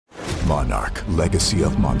Monarch, Legacy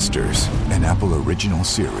of Monsters, an Apple original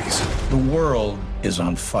series. The world is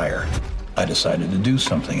on fire. I decided to do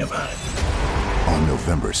something about it. On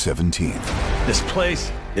November 17th. This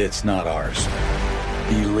place, it's not ours.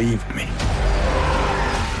 Believe me.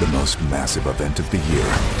 The most massive event of the year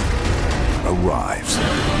arrives.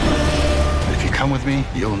 If you come with me,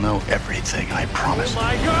 you'll know everything, I promise. Oh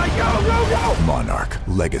my God, go! Monarch,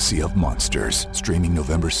 Legacy of Monsters. Streaming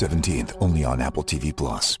November 17th, only on Apple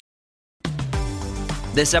TV+.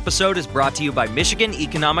 This episode is brought to you by Michigan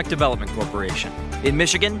Economic Development Corporation. In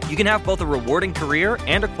Michigan, you can have both a rewarding career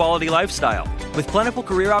and a quality lifestyle, with plentiful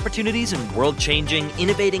career opportunities in world-changing,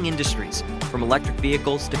 innovating industries, from electric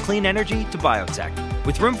vehicles to clean energy to biotech,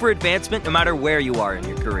 with room for advancement no matter where you are in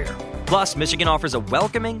your career. Plus, Michigan offers a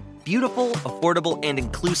welcoming, beautiful, affordable, and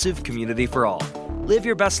inclusive community for all. Live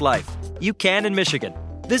your best life. You can in Michigan.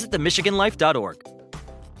 Visit themichiganlife.org.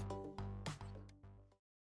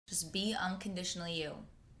 Just be unconditionally you.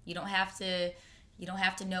 You don't have to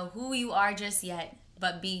know who you are just yet,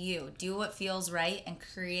 but be you. Do what feels right and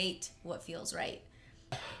create what feels right.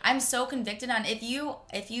 I'm so convicted on if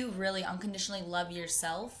you really unconditionally love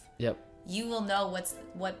yourself, you will know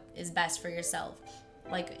what is best for yourself.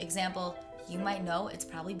 Like, example, you might know it's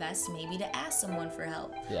probably best maybe to ask someone for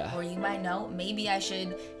help. Yeah. Or you might know maybe I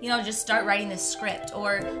should, just start writing this script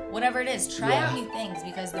or whatever it is. Try out new things,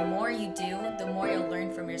 because the more you do, the more you'll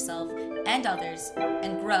learn from yourself and others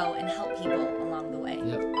and grow and help people along the way.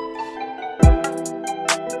 Yep.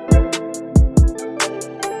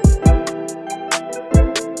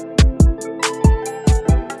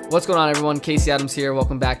 What's going on, everyone? Casey Adams here.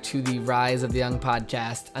 Welcome back to the Rise of the Young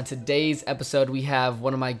podcast. On today's episode, we have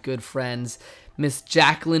one of my good friends, Miss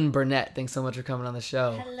Jacqlyn Burnett. Thanks so much for coming on the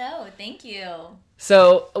show. Hello, thank you.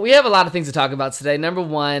 So we have a lot of things to talk about today. Number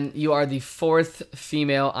one, you are the fourth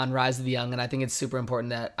female on Rise of the Young, and I think it's super important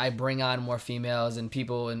that I bring on more females and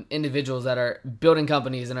people and individuals that are building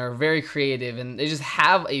companies and are very creative, and they just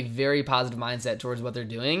have a very positive mindset towards what they're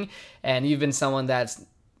doing. And you've been someone that's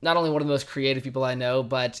not only one of the most creative people I know,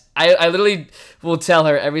 but I literally will tell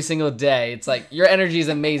her every single day, it's like, your energy is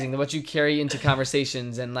amazing, what you carry into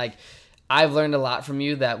conversations, and like, I've learned a lot from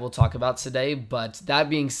you that we'll talk about today. But that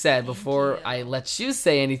being said, before I let you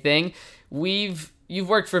say anything, you've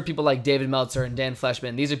worked for people like David Meltzer and Dan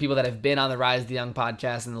Fleshman. These are people that have been on the Rise of the Young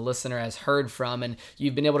podcast and the listener has heard from, and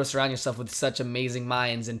you've been able to surround yourself with such amazing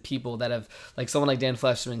minds and people that have, like someone like Dan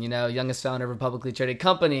Fleshman, youngest founder of a publicly traded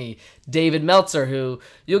company, David Meltzer, who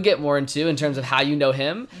you'll get more into in terms of how you know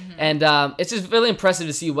him. Mm-hmm. And it's just really impressive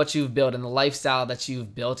to see what you've built and the lifestyle that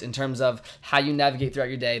you've built in terms of how you navigate throughout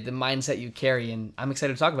your day, the mindset you carry, and I'm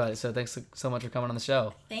excited to talk about it. So thanks so much for coming on the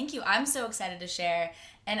show. Thank you. I'm so excited to share.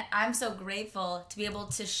 And I'm so grateful to be able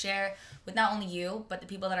to share with not only you, but the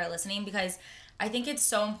people that are listening, because I think it's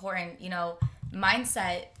so important.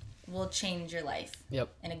 Mindset will change your life. Yep.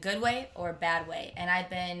 In a good way or a bad way. And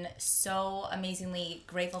I've been so amazingly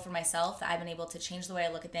grateful for myself that I've been able to change the way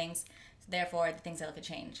I look at things. Therefore, the things I look at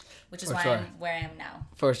change, which is why I'm where I am now.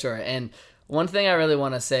 For sure. And one thing I really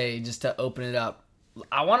want to say, just to open it up,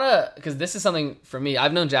 I want to, because this is something for me,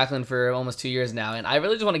 I've known Jacqlyn for almost 2 years now, and I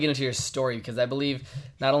really just want to get into your story, because I believe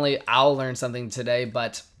not only I'll learn something today,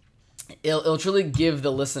 but it'll truly give the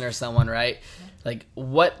listener someone, right? Like,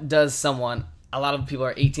 what does someone, a lot of people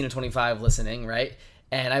are 18 to 25 listening, right?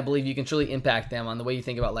 And I believe you can truly impact them on the way you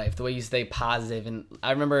think about life, the way you stay positive. And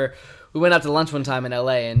I remember we went out to lunch one time in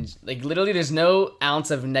LA, and like literally there's no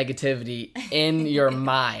ounce of negativity in your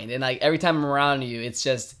mind. And like every time I'm around you,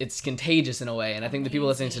 it's contagious in a way. And I think the people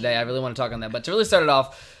listening today, I really want to talk on that. But to really start it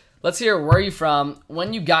off, let's hear where are you from,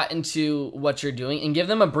 when you got into what you're doing, and give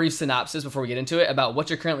them a brief synopsis before we get into it about what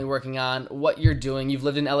you're currently working on, what you're doing. You've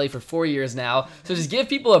lived in LA for 4 years now. So just give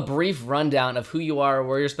people a brief rundown of who you are,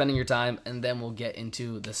 where you're spending your time, and then we'll get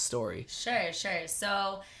into the story. Sure.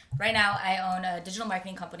 So right now I own a digital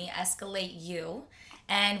marketing company, Escalate You.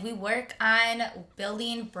 And we work on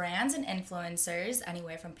building brands and influencers,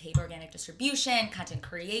 anywhere from paid organic distribution, content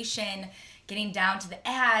creation, getting down to the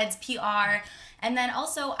ads, PR. And then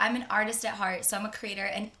also, I'm an artist at heart, so I'm a creator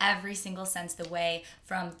in every single sense of the way,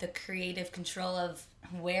 from the creative control of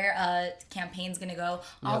where a campaign's going to go,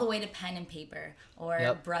 all the way to pen and paper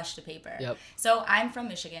or brush to paper. So I'm from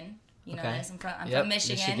Michigan. You know this. I'm from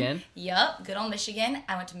Michigan. Yep, good old Michigan.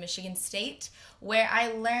 I went to Michigan State, where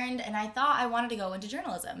I learned, and I thought I wanted to go into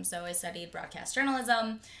journalism. So I studied broadcast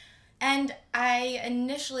journalism. And I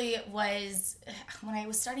initially when I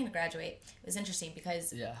was starting to graduate, it was interesting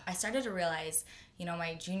because I started to realize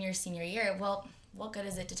my junior, senior year, well, what good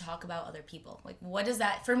is it to talk about other people? Like, what is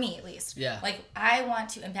that, for me at least? Yeah. Like, I want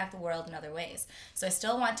to impact the world in other ways. So I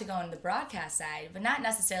still want to go on the broadcast side, but not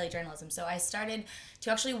necessarily journalism. So I started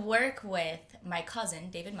to actually work with my cousin,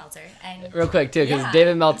 David Meltzer. And real quick, too, because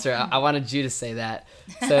David Meltzer, I wanted you to say that.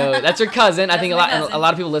 So that's your cousin. I think a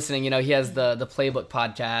lot of people listening, he has the Playbook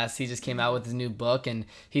podcast. He just came out with his new book, and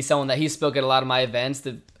he's someone that he spoke at a lot of my events,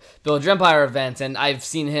 the Build Your Empire events, and I've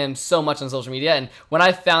seen him so much on social media. And when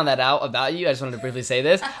I found that out about you, I just wanted to briefly say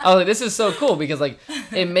this. I was like, this is so cool because, like,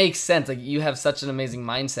 it makes sense. Like, you have such an amazing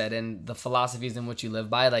mindset, and the philosophies in which you live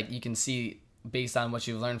by, like, you can see based on what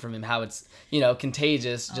you've learned from him how it's,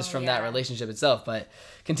 contagious just from that relationship itself. But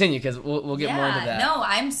continue, because we'll get more into that. No,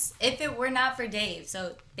 if it were not for Dave,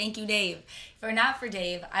 so thank you, Dave. If it were not for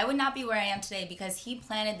Dave, I would not be where I am today because he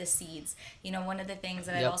planted the seeds. One of the things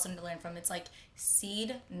that I also learned from, it's like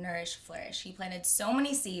seed, nourish, flourish. He planted so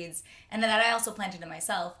many seeds, and that I also planted it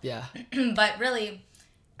myself. Yeah. But really,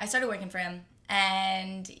 I started working for him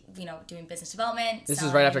and, doing business development. This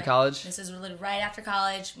is right after college? This is really right after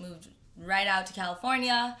college. Moved right out to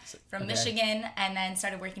California from Michigan, and then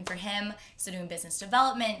started working for him, so doing business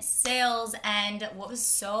development, sales. And what was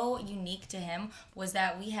so unique to him was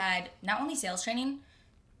that we had not only sales training,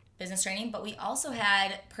 business training, but we also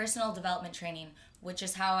had personal development training, which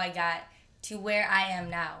is how I got to where I am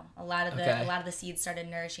now. A lot of the seeds started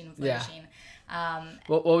nourishing and flourishing.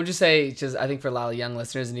 What would you say, just I think for a lot of young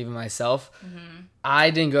listeners and even myself, I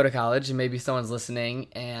didn't go to college, and maybe someone's listening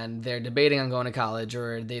and they're debating on going to college,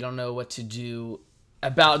 or they don't know what to do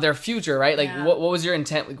about their future, right? Like, what was your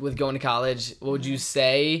intent with going to college? What would you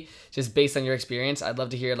say, just based on your experience? I'd love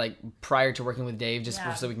to hear, like, prior to working with Dave, just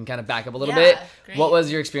so we can kind of back up a little bit. Great. What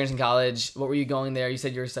was your experience in college? What were you going there? You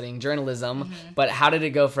said you were studying journalism, but how did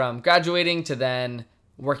it go from graduating to then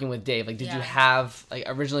working with Dave? Like, did you have, like,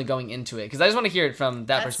 originally going into it? Because I just want to hear it from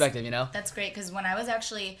that perspective, That's great, because when I was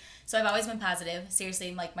actually, so I've always been positive,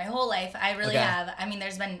 seriously, like, my whole life. I really have. I mean,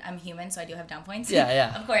 I'm human, so I do have down points.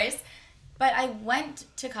 Yeah. Of course. But I went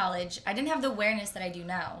to college. I didn't have the awareness that I do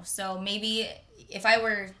now. So maybe if I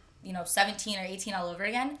were, 17 or 18 all over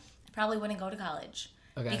again, I probably wouldn't go to college.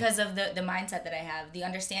 Because of the mindset that I have, the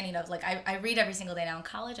understanding of, like, I read every single day now. In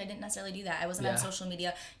college, I didn't necessarily do that. I wasn't on social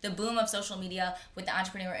media. The boom of social media with the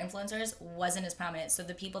entrepreneur influencers wasn't as prominent. So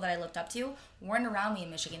the people that I looked up to weren't around me in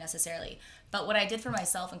Michigan necessarily. But what I did for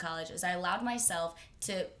myself in college is I allowed myself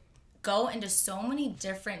to go into so many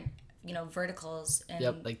different verticals.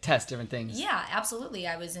 And like test different things. Yeah, absolutely.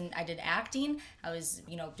 I did acting. I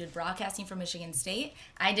did broadcasting for Michigan State.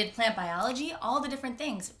 I did plant biology, all the different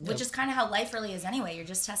things, which is kind of how life really is anyway. You're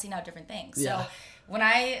just testing out different things. Yeah. So when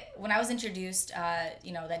I was introduced,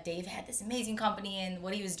 that Dave had this amazing company and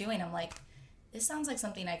what he was doing, I'm like, this sounds like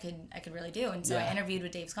something I could really do. And so I interviewed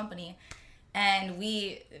with Dave's company, and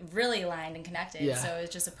we really aligned and connected. Yeah. So it was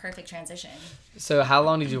just a perfect transition. So how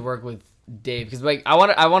long did you work with Dave? Because, like, I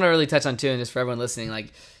want to really touch on too, and just for everyone listening,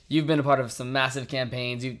 like, you've been a part of some massive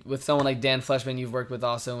campaigns. With someone like Dan Fleshman, you've worked with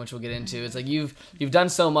also, which we'll get into. It's like you've done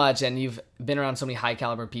so much, and you've been around so many high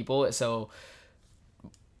caliber people. So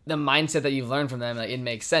the mindset that you've learned from them, like, it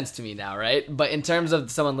makes sense to me now, right? But in terms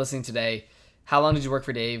of someone listening today, how long did you work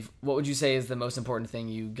for Dave? What would you say is the most important thing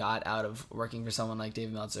you got out of working for someone like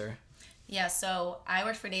Dave Meltzer? Yeah, so I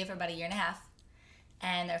worked for Dave for about a year and a half,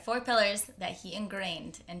 and there are 4 pillars that he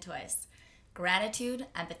ingrained into us: gratitude,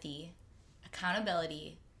 empathy,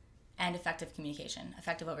 accountability, and effective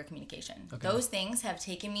over communication. Okay. Those things have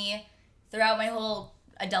taken me throughout my whole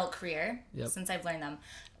adult career since I've learned them.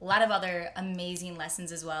 A lot of other amazing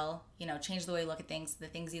lessons as well. Change the way you look at things, the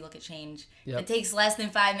things you look at change. If it takes less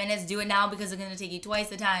than 5 minutes, do it now because it's going to take you twice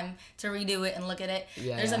the time to redo it and look at it.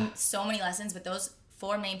 There's so many lessons, but those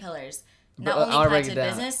 4 main pillars not only apply to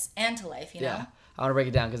business and to life, you know? I want to break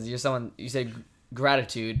it down because you say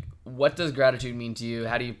gratitude. What does gratitude mean to you?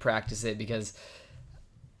 How do you practice it? Because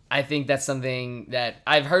I think that's something that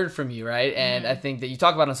I've heard from you, right? And I think that you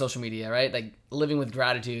talk about on social media, right? Like living with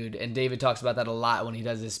gratitude. And David talks about that a lot when he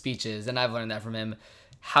does his speeches. And I've learned that from him.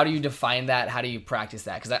 How do you define that? How do you practice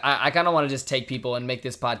that? Because I kind of want to just take people and make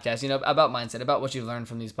this podcast, about mindset, about what you've learned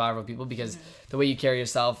from these powerful people, because the way you carry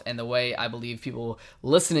yourself and the way I believe people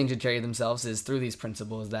listening to carry themselves is through these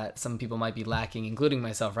principles that some people might be lacking, including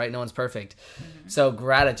myself, right? No one's perfect. So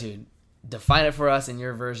gratitude, define it for us in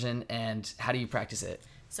your version, and how do you practice it?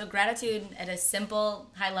 So gratitude at a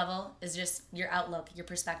simple, high level is just your outlook, your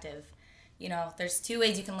perspective. There's 2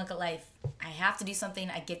 ways you can look at life. I have to do something,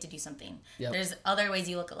 I get to do something. There's other ways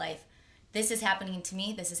you look at life. This is happening to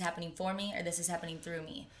me, this is happening for me, or this is happening through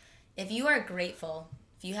me. If you are grateful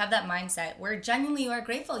if you have that mindset where genuinely you are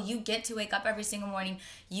grateful, you get to wake up every single morning,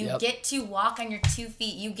 you get to walk on your 2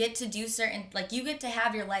 feet, you get to do certain, like, you get to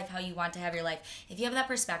have your life how you want to have your life. If you have that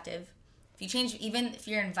perspective, if you change, even if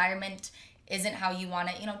your environment isn't how you want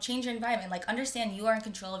it, you know, change your environment. Like, understand you are in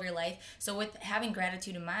control of your life. So with having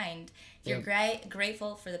gratitude in mind, if you're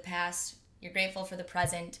grateful for the past, you're grateful for the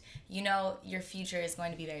present, you know your future is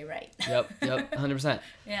going to be very bright. Yep, 100%.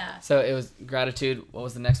 Yeah. So it was gratitude. What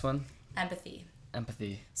was the next one? Empathy.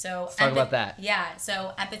 So let's talk about that. Yeah.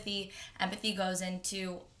 So empathy goes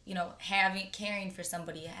into, you know, caring for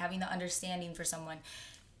somebody, having the understanding for someone.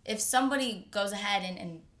 If somebody goes ahead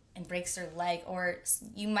and breaks their leg, or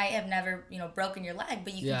you might have never, you know, broken your leg,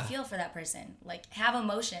 but you can feel for that person. Like, have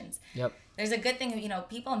emotions. Yep. There's a good thing, you know,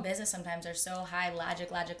 people in business sometimes are so high logic.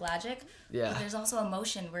 Yeah. But there's also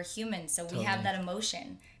emotion. We're humans, so we have that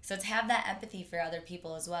emotion. So it's have that empathy for other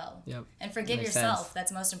people as well. Yep. And forgive yourself. Sense.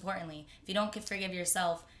 That's most importantly. If you don't forgive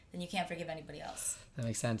yourself, then you can't forgive anybody else. That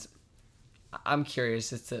makes sense. I'm curious,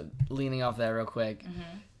 just to leaning off that real quick.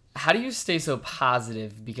 Mm-hmm. How do you stay so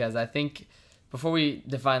positive? Because I think before we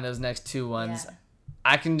define those next two ones,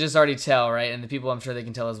 I can just already tell, right? And the people, I'm sure they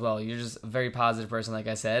can tell as well. You're just a very positive person, like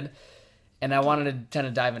I said. And I wanted to kind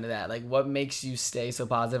of dive into that. Like, what makes you stay so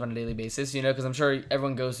positive on a daily basis? You know, because I'm sure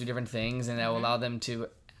everyone goes through different things, and that will allow them to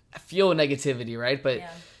feel negativity, right? But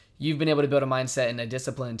you've been able to build a mindset and a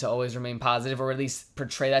discipline to always remain positive, or at least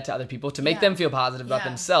portray that to other people, to make them feel positive about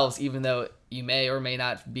themselves, even though you may or may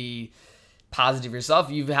not be positive yourself.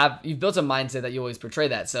 You've built a mindset that you always portray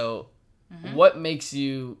that. So what makes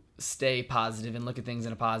you stay positive and look at things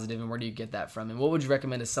in a positive, and where do you get that from? And what would you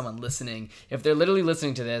recommend to someone listening, if they're literally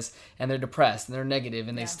listening to this and they're depressed and they're negative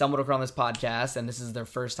and they stumbled across this podcast and this is their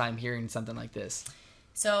first time hearing something like this?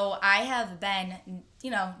 So I have been,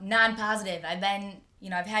 you know, non-positive. I've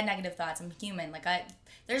had negative thoughts. I'm human.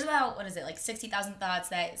 There's about, 60,000 thoughts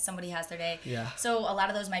that somebody has their day. Yeah. So a lot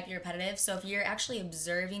of those might be repetitive. So if you're actually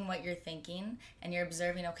observing what you're thinking, and you're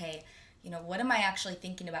observing, okay, you know, what am I actually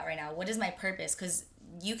thinking about right now? What is my purpose? Because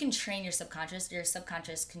you can train your subconscious. Your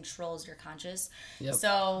subconscious controls your conscious. Yep.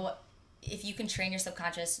 So if you can train your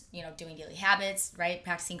subconscious, you know, doing daily habits, right?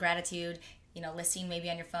 Practicing gratitude, you know, listing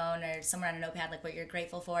maybe on your phone or somewhere on a notepad, like what you're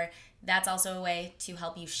grateful for. That's also a way to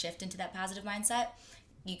help you shift into that positive mindset.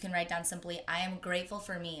 You can write down simply, I am grateful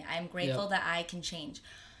for me. I am grateful that I can change.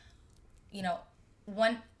 You know,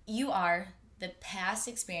 you are the past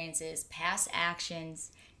experiences, past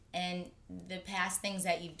actions, and the past things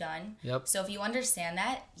that you've done. Yep. So if you understand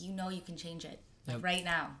that, you know you can change it right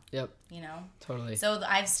now. Yep. You know? Totally. So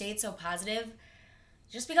I've stayed so positive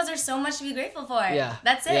just because there's so much to be grateful for. Yeah.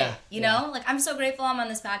 That's it. Yeah. You know? Like, I'm so grateful I'm on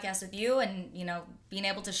this podcast with you and, you know, being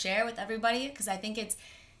able to share with everybody, because I think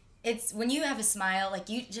it's when you have a smile, like,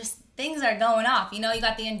 you just, things are going off. You know, you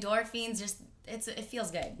got the endorphins, just, it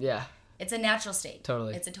feels good. Yeah. It's a natural state.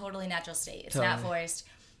 Totally. It's a totally natural state. It's not forced.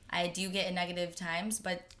 I do get in negative times,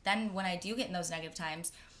 but then when I do get in those negative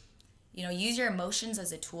times, you know, use your emotions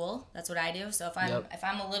as a tool. That's what I do. So if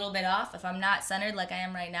I'm a little bit off, if I'm not centered like I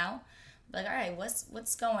am right now, I'm like, all right,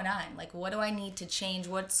 what's going on? Like, what do I need to change?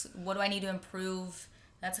 What do I need to improve?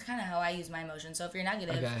 That's kind of how I use my emotions. So if you're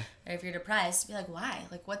negative or if you're depressed, be like, why?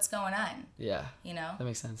 Like, what's going on? Yeah. You know? That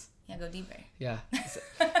makes sense. Yeah, go deeper. Yeah.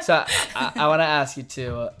 So I want to ask you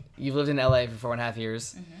too, you've lived in LA for 4.5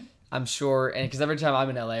 years. Mm-hmm. I'm sure, and because every time I'm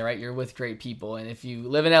in LA, right, you're with great people. And if you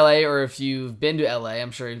live in LA or if you've been to LA,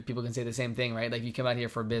 I'm sure people can say the same thing, right? Like, you come out here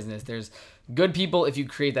for business. There's good people if you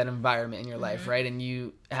create that environment in your life, right? And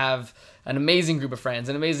you have an amazing group of friends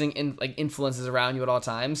and amazing influences around you at all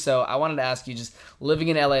times. So I wanted to ask you, just living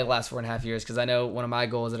in LA the last 4.5 years, because I know one of my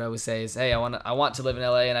goals that I always say is, hey, I want to live in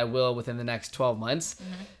LA, and I will within the next 12 months.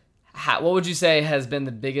 Mm-hmm. What would you say has been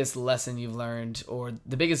the biggest lesson you've learned, or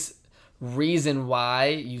the biggest reason why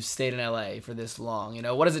you stayed in LA for this long? You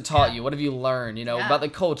know, what has it taught you? What have you learned, you know, about the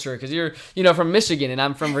culture? Because you're, you know, from Michigan and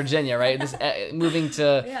I'm from Virginia, right? This moving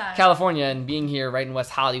to California and being here right in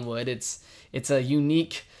West Hollywood, it's a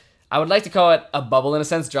unique, I would like to call it a bubble in a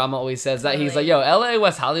sense. Drama always says that. He's like, yo, LA,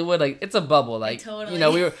 West Hollywood, like, it's a bubble. Like, you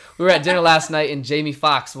know, we were at dinner last night and Jamie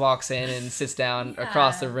Foxx walks in and sits down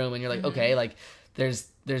across the room, and you're like, okay, like, there's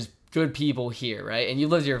good people here, right? And you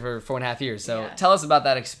lived here for 4.5 years. So tell us about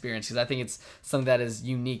that experience, because I think it's something that is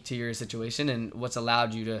unique to your situation and what's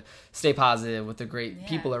allowed you to stay positive with the great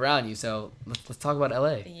people around you. So let's talk about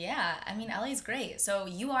LA. Yeah, I mean, LA is great. So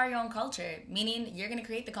you are your own culture, meaning you're going to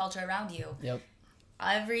create the culture around you. Yep.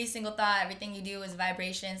 Every single thought, everything you do is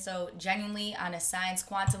vibration. So genuinely, on a science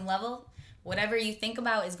quantum level, whatever you think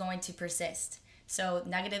about is going to persist. So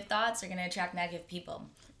negative thoughts are going to attract negative people.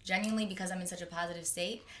 Genuinely, because I'm in such a positive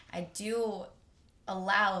state, I do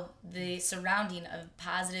allow the surrounding of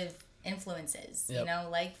positive influences, Yep. you know,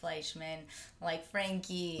 like Fleischman, like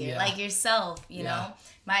Frankie, Yeah. like yourself, you Yeah. know.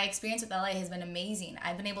 My experience with LA has been amazing.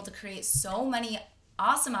 I've been able to create so many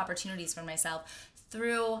awesome opportunities for myself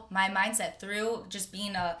through my mindset, through just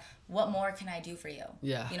being what more can I do for you?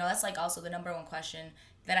 Yeah. You know, that's like also the number one question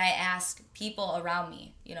that I ask people around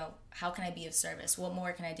me, you know, how can I be of service? What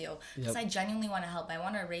more can I do? Because I genuinely want to help. I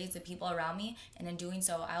want to raise the people around me, and in doing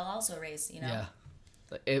so, I'll also raise, you know.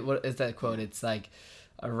 Yeah. What is that quote? It's like,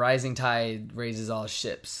 a rising tide raises all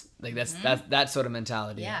ships. Like that's that sort of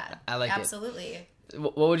mentality. Yeah. I like absolutely. it.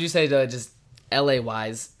 What would you say to just LA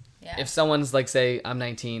wise? Yeah. If someone's like, say, I'm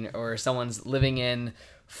 19, or someone's living in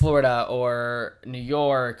Florida or New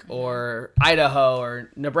York or Idaho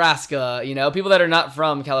or Nebraska, you know, people that are not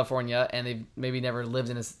from California and they've maybe never lived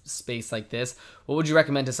in a space like this, what would you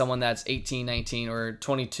recommend to someone that's 18, 19 or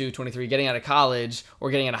 22, 23, getting out of college or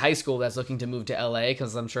getting out of high school that's looking to move to LA?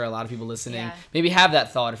 Because I'm sure a lot of people listening maybe have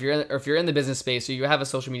that thought. If you're in the business space or you have a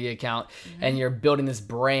social media account and you're building this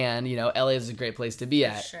brand, you know, LA is a great place to be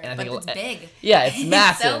at. Sure. And I But think it's big. Yeah, it's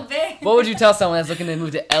massive. So big. What would you tell someone that's looking to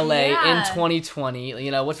move to LA Yeah. in 2020?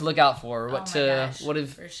 You know, what to look out for? Oh my gosh,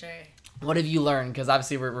 for sure. What have you learned? Because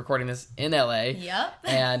obviously we're recording this in LA. Yep.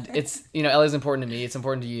 And it's, you know, LA is important to me. It's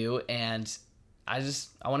important to you. And I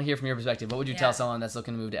want to hear from your perspective. What would you tell someone that's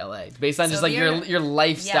looking to move to LA? Based on just like your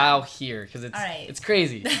lifestyle here. Because it's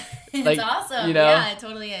crazy. It's like, awesome. You know? Yeah, it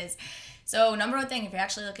totally is. So number one thing, if you're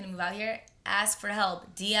actually looking to move out here, ask for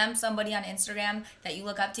help. DM somebody on Instagram that you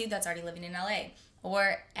look up to that's already living in LA.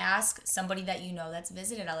 Or ask somebody that you know that's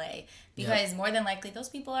visited LA. Because more than likely, those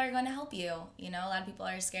people are going to help you. You know, a lot of people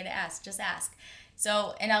are scared to ask. Just ask.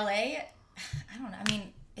 So in LA, I don't know. I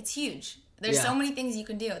mean, it's huge. There's so many things you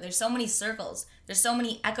can do. There's so many circles. There's so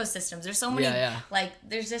many ecosystems. There's so many, like,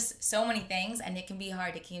 there's just so many things, and it can be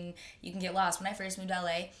hard. You can get lost. When I first moved to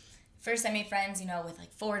LA, first I made friends, you know, with,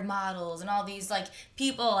 like, Ford models and all these, like,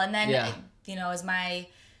 people. And then, you know, as I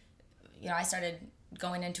started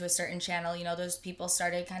going into a certain channel, you know, those people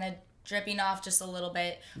started kind of dripping off just a little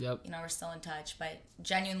bit. Yep. You know, we're still in touch, but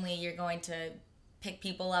genuinely you're going to pick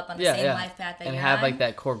people up on the same life path that you're on. And have like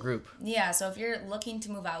that core group. Yeah, so if you're looking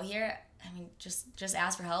to move out here, I mean, just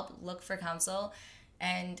ask for help, look for counsel,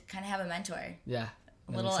 and kind of have a mentor. Yeah.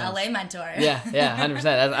 A little LA mentor. Yeah,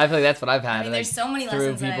 100%. I feel like that's what I've had. I mean, there's so many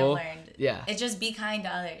lessons that I've learned. Yeah. It's just be kind to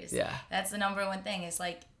others. Yeah. That's the number one thing. It's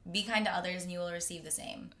like, be kind to others and you will receive the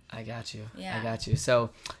same. I got you. Yeah. I got you. So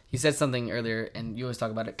you said something earlier, and you always talk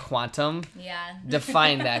about it, quantum. Yeah.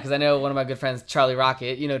 Define that, because I know one of my good friends, Charlie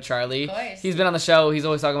Rocket. You know Charlie. Of course. He's been on the show. He's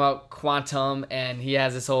always talking about quantum, and he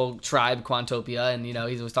has this whole tribe, Quantopia, and, you know,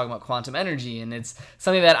 he's always talking about quantum energy, and it's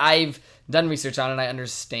something that I've done research on and I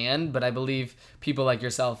understand, but I believe people like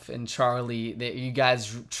yourself and Charlie, that you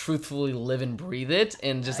guys truthfully live and breathe it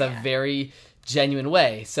in just a very genuine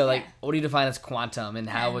way. So, like, what do you define as quantum, and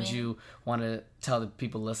how would you want to tell the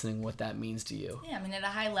people listening what that means to you? Yeah, I mean, at a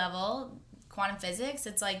high level, quantum physics,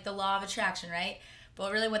 it's like the law of attraction, right?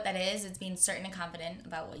 But really what that is, it's being certain and confident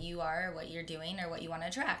about what you are, or what you're doing, or what you want to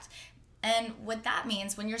attract. And what that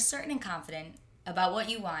means, when you're certain and confident about what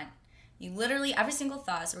you want, you literally, every single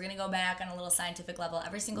thought, so we're going to go back on a little scientific level,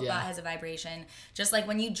 every single thought has a vibration. Just like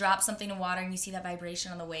when you drop something in water and you see that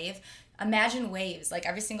vibration on the wave, imagine waves. Like,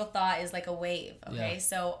 every single thought is like a wave, okay?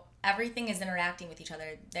 So everything is interacting with each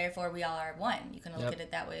other. Therefore, we all are one. You can look at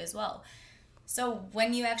it that way as well. So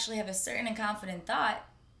when you actually have a certain and confident thought,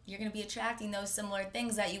 you're going to be attracting those similar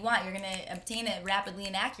things that you want. You're going to obtain it rapidly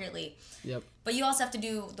and accurately. Yep. But you also have to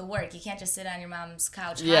do the work. You can't just sit on your mom's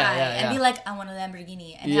couch and be like, I want a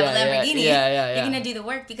Lamborghini and have a Lamborghini. You're going to do the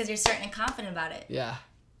work because you're certain and confident about it. Yeah.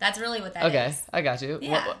 That's really what that is. Okay, I got you.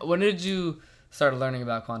 Yeah. When did you start learning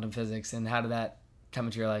about quantum physics, and how did that come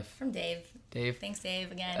into your life? From Dave. Dave? Thanks,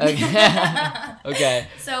 Dave, again. Okay. Okay.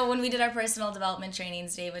 So when we did our personal development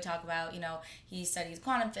trainings, Dave would talk about, you know, he studies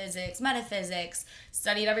quantum physics, metaphysics,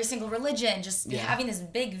 studied every single religion, just having this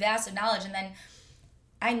big, vast of knowledge. And then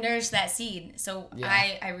I nourished that seed. So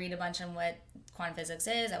I read a bunch on what quantum physics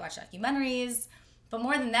is. I watch documentaries. But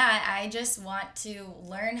more than that, I just want to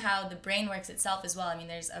learn how the brain works itself as well. I mean,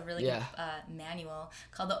 there's a really good manual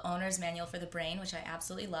called The Owner's Manual for the Brain, which I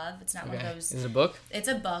absolutely love. It's not one of those... Is it a book? It's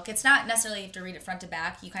a book. It's not necessarily you have to read it front to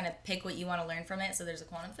back. You kind of pick what you want to learn from it. So there's a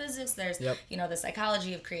quantum physics, there's, you know, the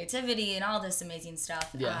psychology of creativity and all this amazing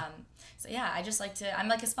stuff. Yeah. So yeah, I just like to... I'm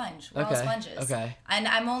like a sponge. We're all sponges. Okay. And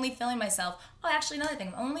I'm only filling myself... Oh, actually, another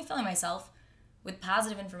thing. I'm only filling myself with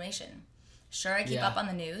positive information. Sure, I keep up on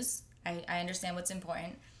the news. I understand what's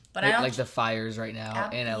important, But I don't like the fires right now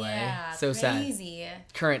in LA. Yeah, so crazy.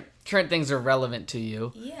 Sad. Current things are relevant to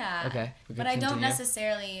you. Yeah. Okay. But I don't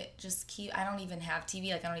necessarily just keep. I don't even have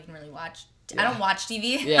TV. Like I don't even really watch. I don't watch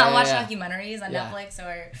TV. Yeah, I'll watch documentaries on Netflix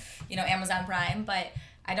or Amazon Prime. But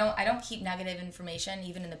I don't keep negative information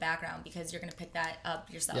even in the background because you're gonna pick that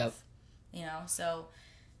up yourself. Yep. So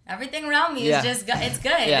everything around me is just it's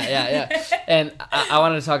good. Yeah. And I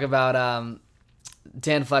wanted to talk about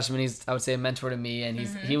Dan Fleshman. He's, I would say, a mentor to me, and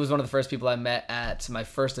he was one of the first people I met at my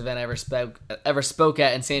first event I ever spoke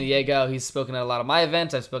at in San Diego. He's spoken at a lot of my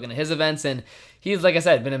events. I've spoken at his events, and he's, like I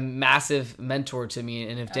said, been a massive mentor to me.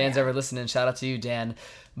 And if Dan's ever listening, shout out to you, Dan.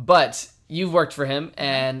 But you've worked for him,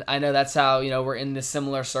 and I know that's how we're in this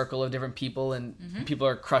similar circle of different people, and people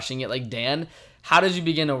are crushing it like Dan. How did you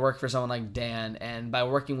begin to work for someone like Dan? And by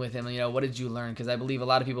working with him, what did you learn? Because I believe a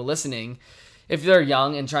lot of people listening, if they're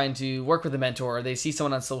young and trying to work with a mentor, or they see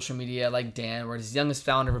someone on social media like Dan, where he's the youngest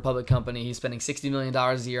founder of a public company, he's spending $60 million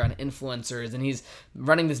a year on influencers, and he's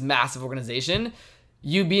running this massive organization,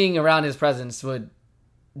 you being around his presence would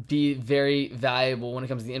be very valuable when it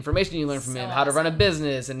comes to the information you learn from him, how to run a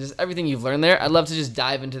business, and just everything you've learned there. I'd love to just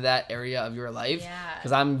dive into that area of your life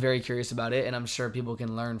because I'm very curious about it, and I'm sure people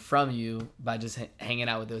can learn from you by just hanging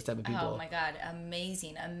out with those type of people. Oh my God,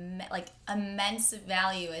 amazing. Immense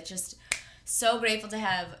value. It's just so grateful to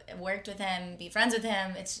have worked with him, be friends with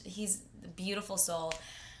him. He's a beautiful soul.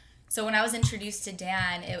 So when I was introduced to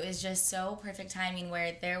Dan, it was just so perfect timing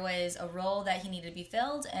where there was a role that he needed to be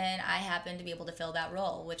filled, and I happened to be able to fill that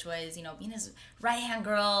role, which was, being his right-hand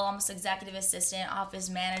girl, almost executive assistant, office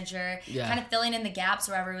manager, kind of filling in the gaps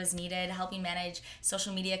wherever it was needed, helping manage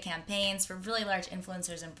social media campaigns for really large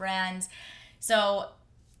influencers and brands. So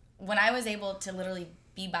when I was able to literally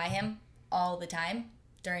be by him all the time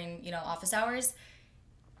during, office hours,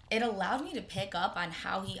 it allowed me to pick up on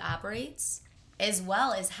how he operates as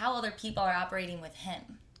well as how other people are operating with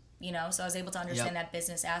him, so I was able to understand that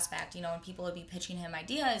business aspect, when people would be pitching him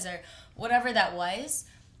ideas or whatever that was,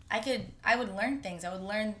 I would learn things. I would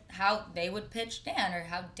learn how they would pitch Dan or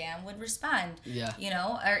how Dan would respond,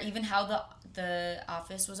 or even how the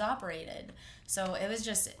office was operated. So it was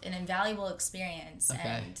just an invaluable experience,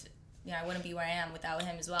 and I wouldn't be where I am without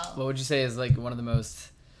him as well. What would you say is like one of the most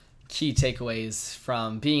key takeaways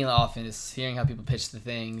from being in the office, hearing how people pitch the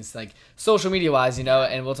things, like social media wise,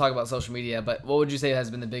 and we'll talk about social media, but what would you say has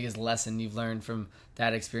been the biggest lesson you've learned from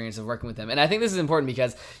that experience of working with them? And I think this is important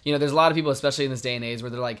because, there's a lot of people, especially in this day and age, where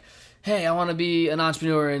they're like, hey, I want to be an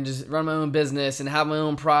entrepreneur and just run my own business and have my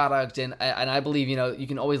own product. And I believe, you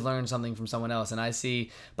can always learn something from someone else. And I see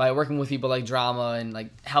by working with people like Drama and like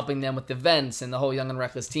helping them with events and the whole Young and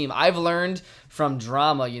Reckless team, I've learned from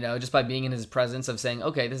Drama, just by being in his presence of saying,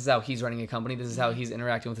 okay, this is how he's running a company. This is how he's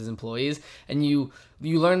interacting with his employees. And you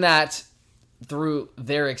learn that through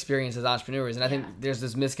their experience as entrepreneurs. And I think there's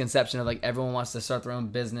this misconception of like everyone wants to start their own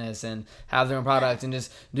business and have their own product and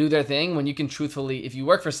just do their thing, when you can truthfully, if you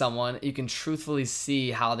work for someone, you can truthfully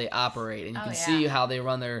see how they operate and you can see how they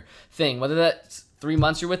run their thing, whether that's 3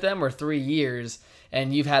 months you're with them or 3 years,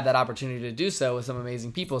 and you've had that opportunity to do so with some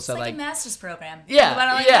amazing people. So it's like a master's program.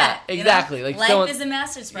 Exactly. Like life is a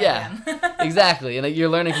master's program. Yeah, exactly. And like you're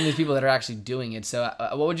learning from these people that are actually doing it. So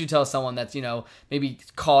what would you tell someone that's, maybe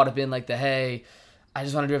caught up in like hey, I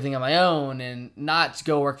just want to do everything on my own and not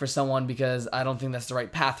go work for someone because I don't think that's the right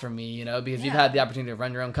path for me, because you've had the opportunity to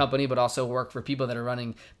run your own company, but also work for people that are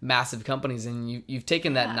running massive companies, and you've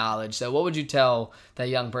taken that knowledge. So what would you tell that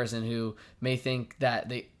young person who may think that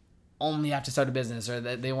they only have to start a business or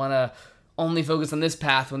that they want to only focus on this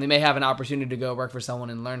path when they may have an opportunity to go work for someone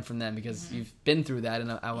and learn from them, because you've been through that,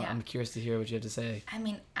 and I'm curious to hear what you have to say. I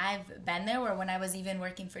mean, I've been there where when I was even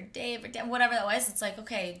working for Dave or Dan, whatever that was, it's like,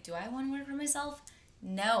 okay, do I want to work for myself?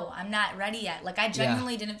 No, I'm not ready yet. Like I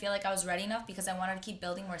genuinely didn't feel like I was ready enough because I wanted to keep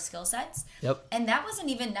building more skill sets. Yep. And that wasn't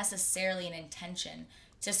even necessarily an intention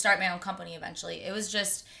to start my own company eventually. It was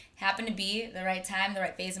just happened to be the right time, the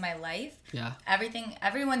right phase of my life. Yeah.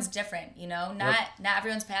 Everyone's different, Not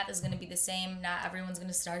everyone's path is going to be the same. Not everyone's going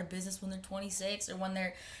to start a business when they're 26 or when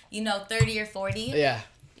they're, 30 or 40. Yeah.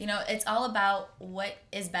 It's all about what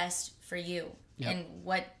is best for you and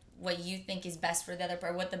what you think is best for the other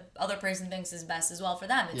person, what the other person thinks is best as well for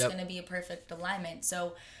them. It's going to be a perfect alignment.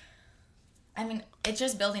 So, I mean, it's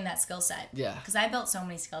just building that skill set. Yeah. Because I built so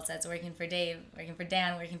many skill sets working for Dave, working for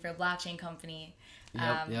Dan, working for a blockchain company,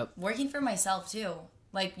 working for myself too.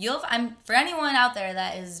 Like for anyone out there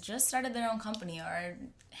that has just started their own company or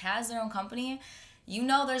has their own company,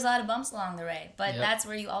 there's a lot of bumps along the way, but that's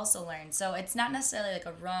where you also learn. So it's not necessarily like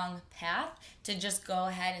a wrong path to just go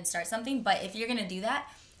ahead and start something. But if you're going to do that,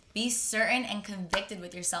 be certain and convicted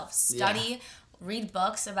with yourself. Study, read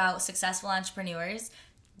books about successful entrepreneurs,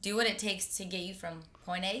 do what it takes to get you from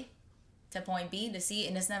point A to point B to C,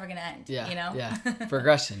 and it's never going to end, you know? Yeah,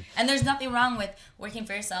 progression. And there's nothing wrong with working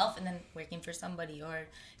for yourself and then working for somebody, or it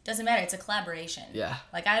doesn't matter. It's a collaboration. Yeah.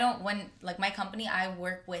 Like, my company, I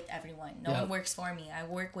work with everyone. No one works for me. I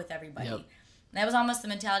work with everybody. Yep. And that was almost the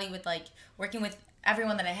mentality with, like, working with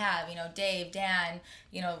everyone that I have, you know, Dave, Dan,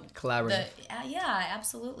 you know. Collaborative. Yeah,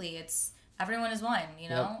 absolutely. It's, everyone is one, you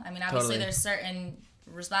know? Yep. I mean, obviously Totally. there's certain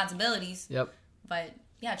responsibilities. Yep. But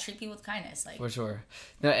yeah, treat people with kindness. Like, for sure.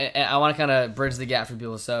 No, and I want to kind of bridge the gap for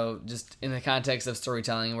people. So just in the context of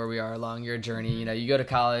storytelling, where we are along your journey, you know, you go to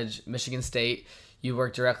college, Michigan State, you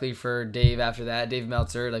work directly for Dave after that, Dave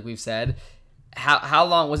Meltzer, like we've said. How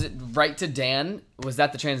long was it right to Dan? Was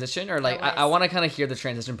that the transition? Or like, I want to kind of hear the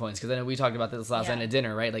transition points, because I know we talked about this last night at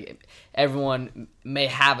dinner, right? Like, everyone may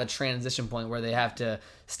have a transition point where they have to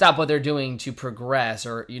stop what they're doing to progress,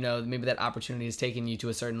 or, you know, maybe that opportunity is taking you to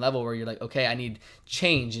a certain level where you're like, okay, I need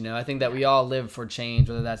change. You know, I think that we all live for change,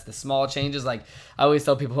 whether that's the small changes. Like, I always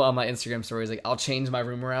tell people on my Instagram stories, like, I'll change my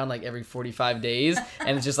room around like every 45 days,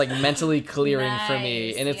 and it's just like mentally clearing for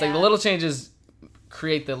me. And it's like the little changes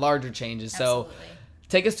create the larger changes. Absolutely. So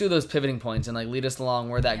take us through those pivoting points and like lead us along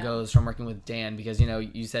where that goes from working with Dan, because, you know,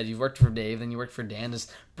 you said you've worked for Dave, then you worked for Dan. Just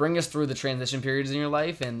bring us through the transition periods in your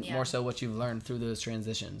life, and more so what you've learned through those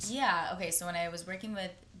transitions. Yeah. Okay. So when I was working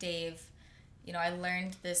with Dave, you know, I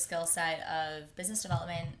learned the skill set of business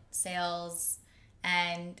development, sales,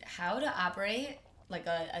 and how to operate like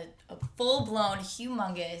a full-blown,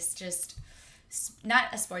 humongous, just not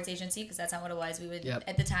a sports agency, because that's not what it was. We would,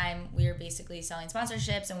 at the time, we were basically selling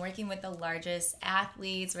sponsorships and working with the largest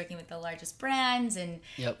athletes, working with the largest brands, and,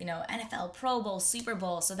 you know, NFL, Pro Bowl, Super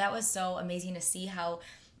Bowl. So that was so amazing to see how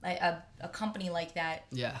a company like that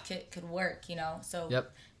could work, you know. So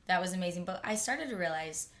that was amazing. But I started to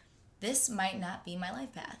realize this might not be my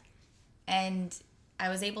life path. And I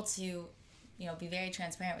was able to, you know, be very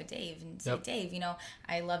transparent with Dave and say, Dave, you know,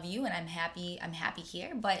 I love you and I'm happy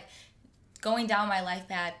here, but going down my life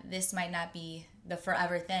path, this might not be the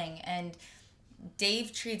forever thing. And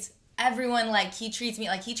Dave treats everyone like he treats me,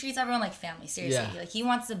 like he treats everyone like family, seriously. Like, he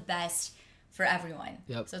wants the best for everyone.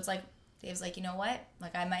 So it's like, Dave's like, you know what?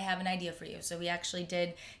 Like, I might have an idea for you. So we actually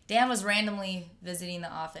did, Dan was randomly visiting the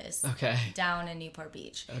office down in Newport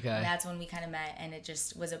Beach. And that's when we kind of met, and it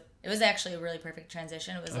just was it was actually a really perfect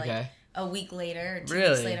transition. It was like a week later, or 2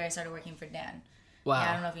 weeks later, I started working for Dan. Wow. Yeah,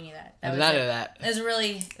 I don't know if you knew that. I did not know that. It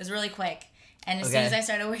was really quick. And as soon as I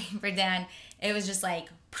started working for Dan, it was just like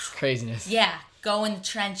craziness. Yeah, go in the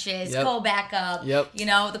trenches, go back up. You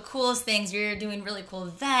know, the coolest things. We were doing really cool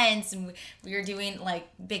events, and we were doing like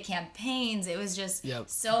big campaigns. It was just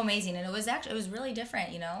so amazing, and it was really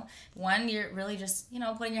different. You know, one, you're really just, you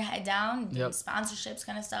know, putting your head down, doing sponsorships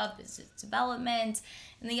kind of stuff, business development,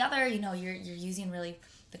 and the other, you know, you're using really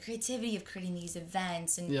the creativity of creating these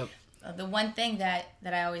events. And the one thing that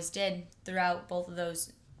I always did throughout both of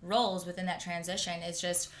those roles within that transition is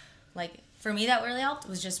just like, for me, that really helped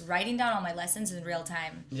was just writing down all my lessons in real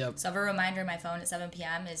time. So I have a reminder on my phone at 7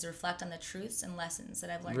 p.m. is reflect on the truths and lessons that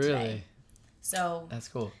I've learned today. So that's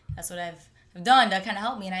cool. That's what I've done to kind of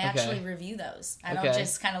help me, and I actually review those. I don't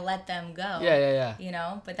just kind of let them go. You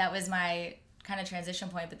know, but that was my kind of transition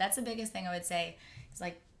point. But that's the biggest thing I would say is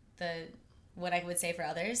like what I would say for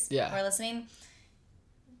others who are listening.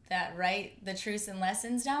 That write the truths and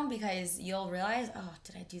lessons down, because you'll realize, oh,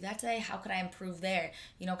 did I do that today? How could I improve there?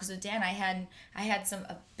 You know, because with Dan, I had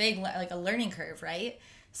a big like a learning curve, right?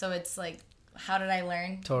 So it's like, how did I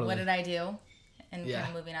learn? What did I do? And kind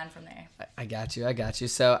of moving on from there. I got you.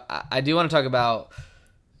 So I do want to talk about,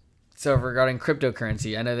 so regarding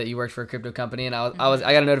cryptocurrency. I know that you worked for a crypto company, and I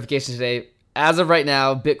got a notification today. As of right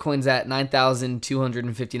now, Bitcoin's at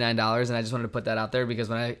 $9,259, and I just wanted to put that out there because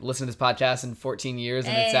when I listen to this podcast in 14 years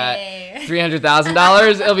and it's at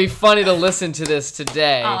 $300,000, it'll be funny to listen to this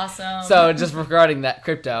today. Awesome. So just regarding that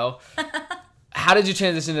crypto, how did you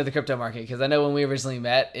transition to the crypto market? Because I know when we originally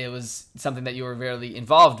met, it was something that you were very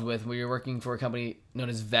involved with. We were working for a company known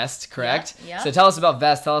as Vest, correct? Yeah. So tell us about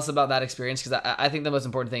Vest. Tell us about that experience, because I think the most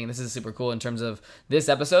important thing, and this is super cool in terms of this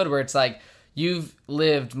episode, where it's like, you've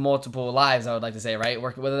lived multiple lives, I would like to say, right?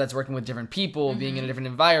 Whether that's working with different people, being in a different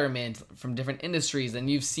environment, from different industries, and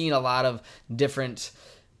you've seen a lot of different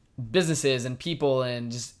businesses and people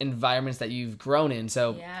and just environments that you've grown in.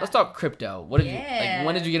 So let's talk crypto. What have you, like,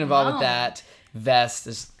 when did you get involved with that? Vest,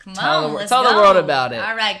 just tell the world about it.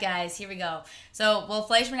 All right, guys, here we go. So,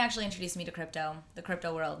 Fleischman actually introduced me to crypto, the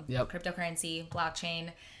crypto world, cryptocurrency,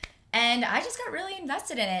 blockchain. And I just got really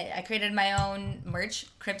invested in it. I created my own merch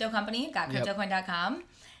crypto company, got cryptocoin.com.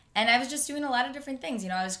 And I was just doing a lot of different things.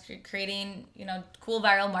 I was creating, cool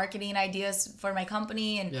viral marketing ideas for my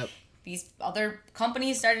company. And these other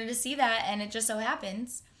companies started to see that. And it just so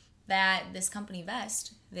happens that this company,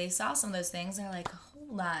 Vest, they saw some of those things. And they're like,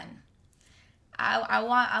 hold on.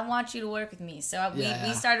 I want you to work with me. So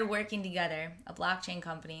we started working together, a blockchain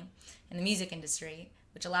company in the music industry,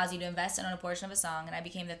 which allows you to invest in on a portion of a song. And I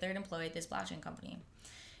became the third employee at this blockchain company.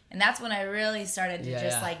 And that's when I really started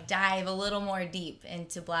to dive a little more deep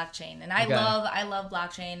into blockchain. And I love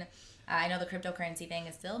blockchain. I know the cryptocurrency thing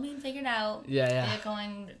is still being figured out.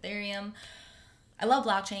 Bitcoin, Ethereum. I love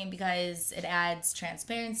blockchain because it adds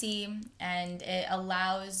transparency and it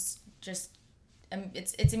allows just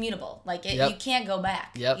it's immutable. Like you can't go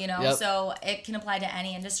back. So it can apply to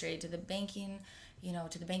any industry, to the banking,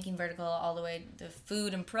 to the banking vertical, all the way to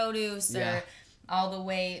food and produce, or all the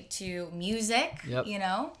way to music.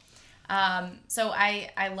 So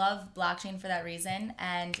I love blockchain for that reason,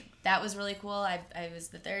 and that was really cool. I was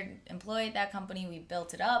the third employee at that company. We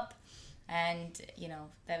built it up, and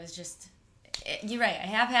that was just. You're right. I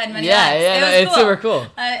have had many lives. It's super cool.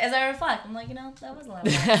 As I reflect, I'm like, that was a lot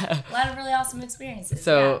of fun. A lot of really awesome experiences.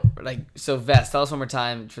 So Vest, tell us one more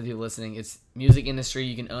time for the people listening. It's music industry.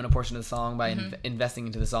 You can own a portion of the song by investing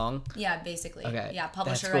into the song. Yeah, basically. Okay. Yeah,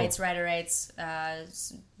 publisher rights, writer rights,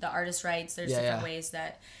 the artist rights. There's different ways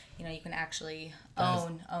that you can actually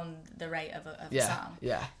own the right of a song.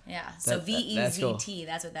 Yeah. So VEZT,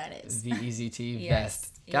 that's what that is. VEZT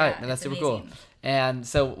Vest. Got it. And that's super cool. And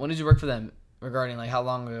so when did you work for them? Regarding how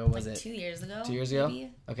long ago was it? 2 years ago. 2 years ago?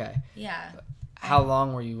 Maybe. Okay. Yeah. How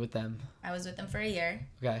long were you with them? I was with them for a year.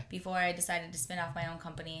 Okay. Before I decided to spin off my own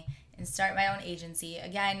company and start my own agency.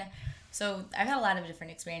 Again, so I've had a lot of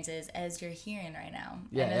different experiences, as you're hearing right now.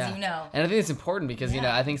 As you know. And I think it's important because,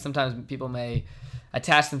 I think sometimes people may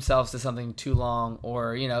attach themselves to something too long,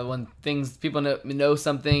 or, when people know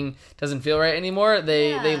something doesn't feel right anymore,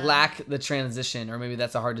 they lack the transition, or maybe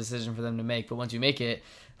that's a hard decision for them to make. But once you make it,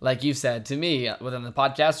 like you said to me within the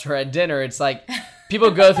podcast or at dinner, it's like people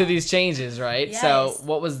go through these changes, right? Yes. So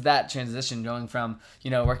what was that transition going from,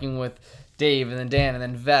 working with Dave and then Dan and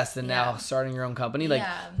then Vest and now starting your own company?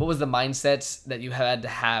 What was the mindsets that you had to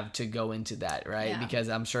have to go into that, right? Yeah. Because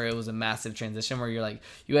I'm sure it was a massive transition where you're like,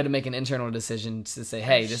 you had to make an internal decision to say,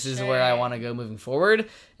 hey, this is where I want to go moving forward.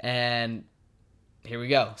 And here we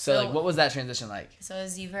go. So what was that transition like? So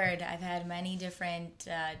as you've heard, I've had many different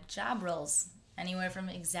job roles. Anywhere from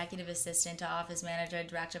executive assistant to office manager,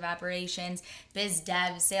 director of operations, biz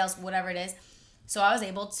dev, sales, whatever it is. So I was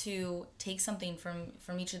able to take something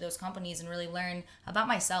from each of those companies and really learn about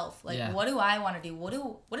myself. What do I want to do? What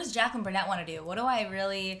does Jacqlyn Burnett want to do? What do I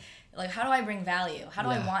really, how do I bring value? How do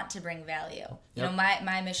I want to bring value?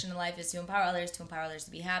 My mission in life is to empower others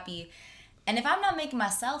to be happy. And if I'm not making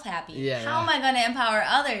myself happy, how am I going to empower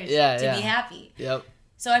others to be happy? Yep.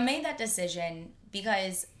 So I made that decision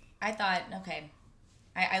because I thought, okay,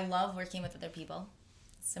 I love working with other people.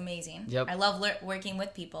 It's amazing. Yep. I love working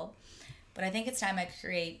with people. But I think it's time I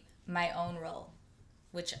create my own role,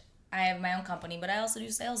 which I have my own company, but I also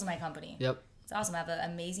do sales in my company. Yep. It's awesome. I have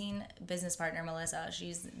an amazing business partner, Melissa.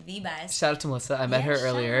 She's the best. Shout out to Melissa. I met her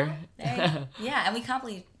earlier. Yeah, and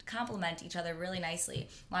we complement each other really nicely.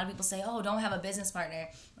 A lot of people say, oh, don't have a business partner,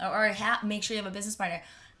 or make sure you have a business partner.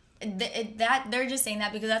 That they're just saying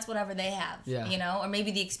that because that's whatever they have, or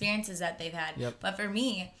maybe the experiences that they've had. Yep. But for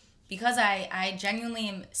me, because I genuinely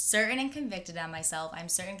am certain and convicted on myself, I'm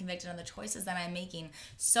certain and convicted on the choices that I'm making.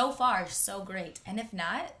 So far, so great. And if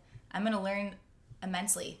not, I'm going to learn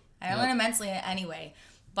immensely. I learn immensely anyway.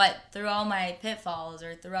 But through all my pitfalls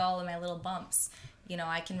or through all of my little bumps,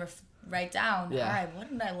 I can write down, all right,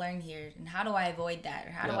 what did I learn here? And how do I avoid that?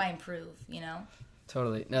 Or how do I improve,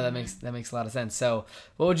 Totally. No, that makes a lot of sense. So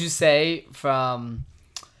what would you say from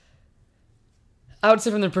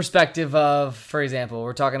the perspective of, for example,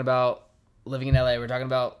 we're talking about living in LA, we're talking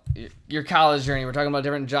about your college journey, we're talking about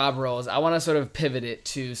different job roles. I want to sort of pivot it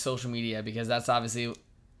to social media because that's obviously,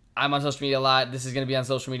 I'm on social media a lot. This is going to be on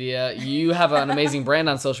social media. You have an amazing brand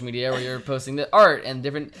on social media where you're posting the art and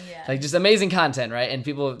different, just amazing content, right? And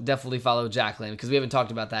people definitely follow Jacqlyn because we haven't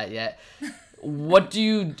talked about that yet. What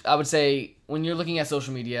I would say, when you're looking at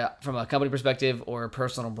social media from a company perspective or a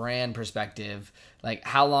personal brand perspective,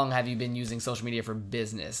 how long have you been using social media for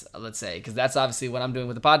business, let's say? Because that's obviously what I'm doing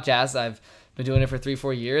with the podcast. I've been doing it for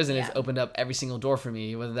 3-4 years, and it's opened up every single door for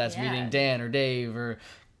me, whether that's meeting Dan or Dave or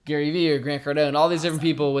Gary Vee or Grant Cardone, all these different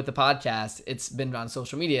people with the podcast. It's been on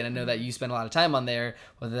social media, and I know that you spend a lot of time on there,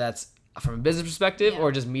 whether that's from a business perspective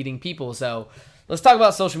or just meeting people. So let's talk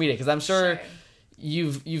about social media, because I'm sure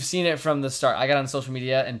you've seen it from the start. I got on social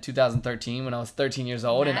media in 2013 when I was 13 years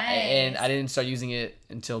old, Nice. and I didn't start using it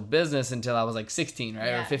until I was like 16, right,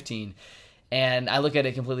 Yeah. or 15. And I look at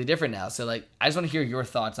it completely different now. So like, I just want to hear your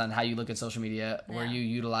thoughts on how you look at social media, where you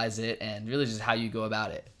utilize it, and really just how you go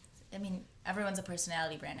about it. I mean, everyone's a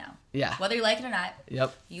personality brand now. Yeah. Whether you like it or not.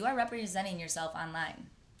 Yep. You are representing yourself online.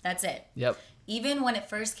 That's it. Yep. Even when it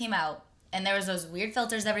first came out, and there was those weird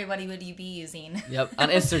filters everybody would be using. Yep. On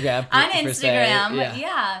Instagram. On per se. Instagram,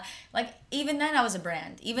 yeah. Like, even then I was a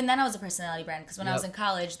brand. Even then I was a personality brand. Because when I was in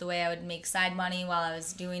college, the way I would make side money while I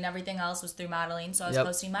was doing everything else was through modeling. So I was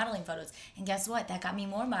posting modeling photos. And guess what? That got me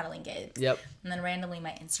more modeling gigs. Yep. And then randomly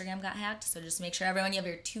my Instagram got hacked. So just make sure everyone, you have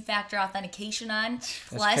your 2-factor authentication on.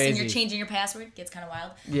 Plus, crazy. and you're changing your password. It gets kind of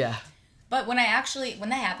wild. Yeah. But when that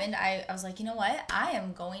happened, I was like, you know what? I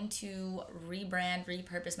am going to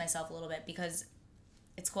repurpose myself a little bit, because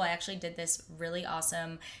it's cool. I actually did this really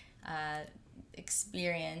awesome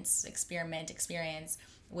experience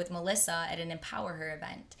with Melissa at an Empower Her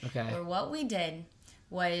event. Okay. Where what we did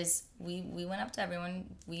was we went up to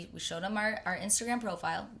everyone. We showed them our Instagram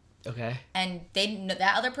profile. Okay. And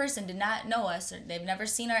that other person did not know us, or they've never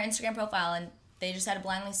seen our Instagram profile, and they just had to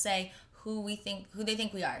blindly say who they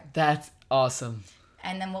think we are. That's awesome.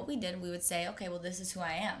 And then what we did, we would say, okay, well, this is who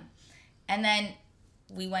I am. And then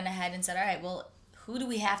we went ahead and said, all right, well, who do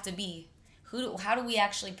we have to be? How do we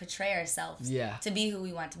actually portray ourselves to be who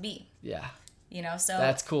we want to be? Yeah. You know, so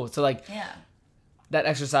that's cool. So like, that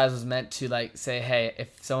exercise was meant to like say, hey,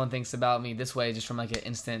 if someone thinks about me this way, just from like an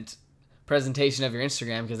instant presentation of your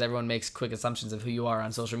Instagram, because everyone makes quick assumptions of who you are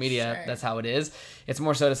on social media. Sure. That's how it is. It's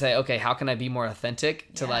more so to say, okay, how can I be more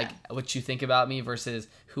authentic to like what you think about me versus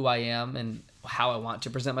who I am and how I want to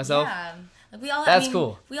present myself. Yeah. Like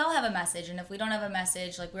cool. We all have a message, and if we don't have a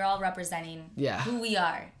message, like, we're all representing who we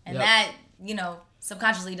are. And that,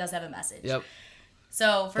 subconsciously does have a message. Yep.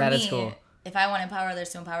 So for that me, is cool. If I want to empower others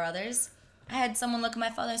to empower others, I had someone look at my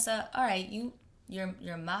photo and say, all right, you're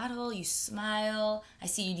a model, you smile, I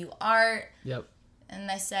see you do art. Yep. And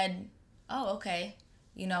I said, oh, okay.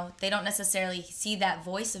 They don't necessarily see that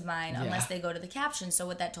voice of mine unless they go to the caption. So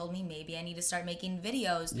what that told me, maybe I need to start making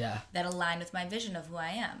videos that align with my vision of who I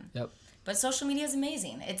am. Yep. But social media is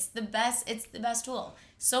amazing. It's the best tool.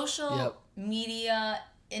 Social media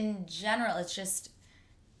in general, it's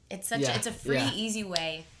a free, easy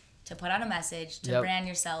way to put out a message, to brand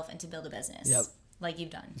yourself, and to build a business. Yep. Like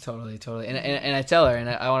you've done. Totally. And I tell her, and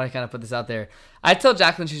I want to kind of put this out there. I tell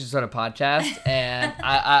Jacqlyn she should start a podcast, and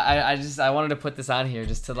I wanted to put this on here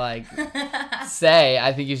just to like say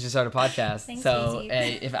I think you should start a podcast. Thanks, so Easy.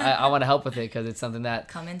 hey, if I want to help with it, because it's something that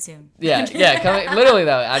coming soon. Coming literally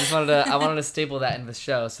though. I wanted to staple that in the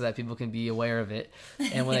show so that people can be aware of it,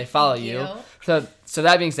 and when they follow you. So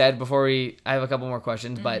that being said, I have a couple more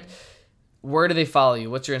questions, but. Where do they follow you?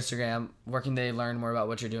 What's your Instagram? Where can they learn more about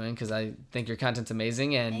what you're doing? Because I think your content's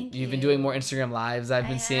amazing, and you've been doing more Instagram lives I've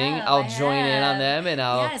been seeing. I'll join in on them, and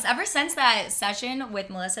Yes, ever since that session with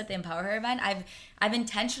Melissa at the Empower Her event, I've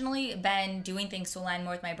intentionally been doing things to align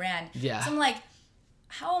more with my brand. Yeah. So I'm like,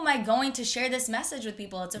 how am I going to share this message with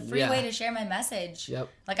people? It's a free way to share my message. Yep.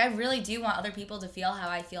 Like, I really do want other people to feel how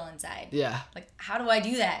I feel inside. Yeah. Like, how do I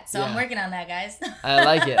do that? So I'm working on that, guys. I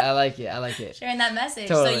like it. Sharing that message.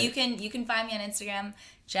 Totally. So you can find me on Instagram,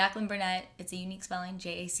 Jacqlyn Burnett. It's a unique spelling,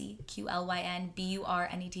 JACQLYN BURNETT.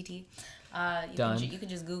 You can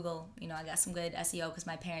just Google. I got some good SEO because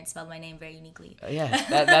my parents spelled my name very uniquely.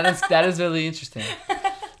 That is really interesting,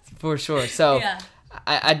 for sure. So. Yeah.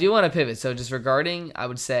 I do want to pivot. So just regarding, I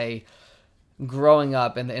would say, growing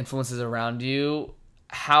up and the influences around you,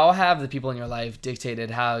 how have the people in your life dictated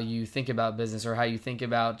how you think about business or how you think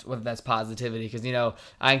about whether that's positivity? Because,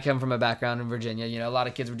 I come from a background in Virginia. A lot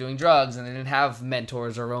of kids were doing drugs and they didn't have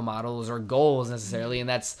mentors or role models or goals necessarily. And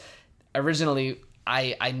that's originally...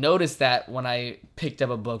 I noticed that when I picked up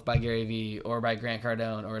a book by Gary Vee or by Grant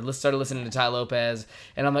Cardone or started listening to Ty Lopez,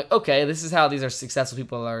 and I'm like, okay, this is how these are successful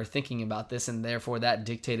people are thinking about this, and therefore that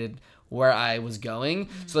dictated where I was going.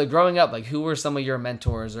 Mm-hmm. So like growing up, like who were some of your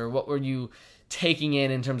mentors or what were you taking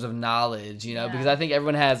in terms of knowledge, because I think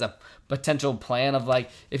everyone has a potential plan of like,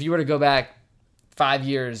 if you were to go back 5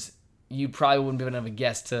 years, you probably wouldn't be able to have a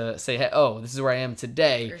guess to say, hey, oh, this is where I am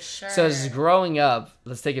today. For sure. So just growing up,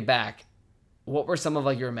 let's take it back. What were some of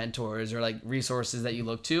like your mentors or like resources that you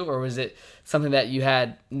looked to, or was it something that you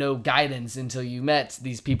had no guidance until you met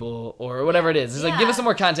these people or whatever it is? Just like give us some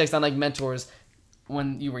more context on like mentors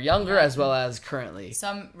when you were younger as well as currently. So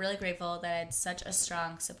I'm really grateful that I had such a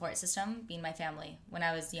strong support system being my family when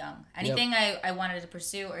I was young. Anything I wanted to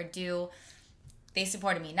pursue or do, they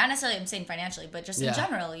supported me. Not necessarily, I'm saying financially, but just in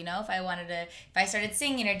general, you know, if I started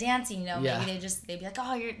singing or dancing, you know, maybe they'd be like,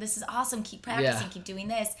 oh, this is awesome. Keep practicing, keep doing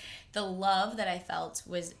this. The love that I felt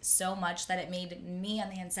was so much that it made me on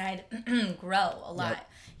the inside grow a lot,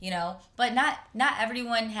 you know, but not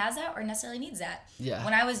everyone has that or necessarily needs that. Yeah.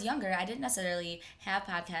 When I was younger, I didn't necessarily have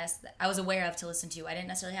podcasts that I was aware of to listen to. I didn't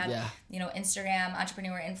necessarily have, you know, Instagram,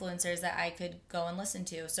 entrepreneur influencers that I could go and listen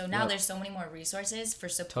to. So now there's so many more resources for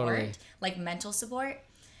support, like mental support.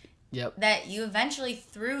 That you eventually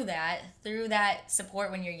through that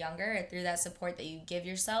support when you're younger, or through that support that you give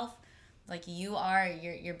yourself, like you are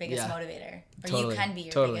your biggest motivator, or you can be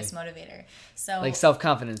your biggest motivator. So like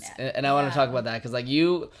self-confidence, and I want to talk about that because like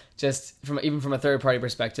you just even from a third party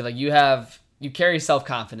perspective, like you carry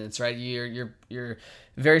self-confidence, right? You're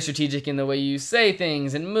very strategic in the way you say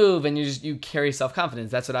things and move, and you carry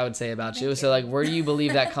self-confidence. That's what I would say about you. So like, where do you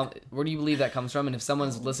believe that comes from? And if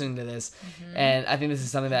someone's listening to this, and I think this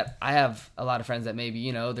is something that I have a lot of friends that maybe,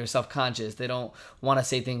 you know, they're self-conscious. They don't want to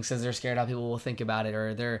say things because they're scared how people will think about it,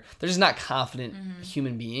 or they're just not confident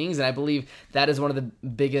human beings. And I believe that is one of the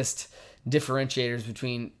biggest differentiators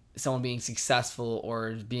between someone being successful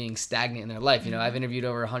or being stagnant in their life. You know, I've interviewed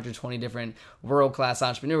over 120 different world-class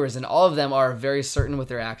entrepreneurs, and all of them are very certain with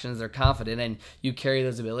their actions. They're confident, and you carry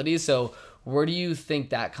those abilities. So where do you think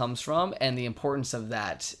that comes from, and the importance of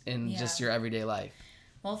that in just your everyday life?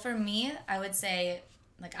 Well, for me, I would say,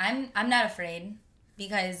 like, I'm not afraid,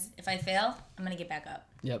 because if I fail, I'm going to get back up.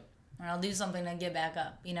 Yep. Or I'll do something to get back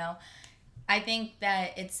up, you know? I think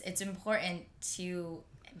that it's important to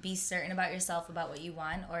be certain about yourself, about what you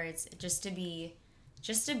want, or it's just to be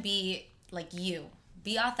like you.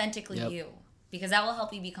 Be authentically you, because that will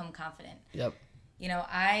help you become confident. Yep. You know,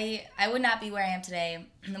 I would not be where I am today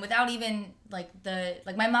without even like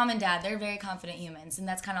my mom and dad. They're very confident humans, and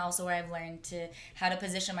that's kind of also where I've learned how to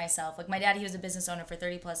position myself. Like my dad, he was a business owner for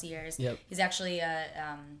 30 plus years. Yep. He's actually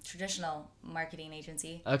a traditional marketing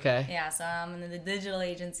agency. Okay. Yeah, so I'm in the digital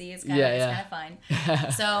agency. It's kind of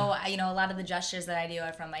fun. So you know, a lot of the gestures that I do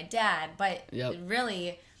are from my dad, but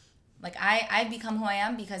really, like I've become who I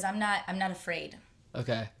am because I'm not afraid.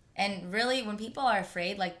 Okay. And really, when people are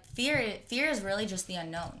afraid, like fear is really just the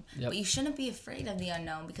unknown. Yep. But you shouldn't be afraid of the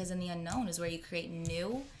unknown, because in the unknown is where you create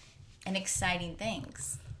new and exciting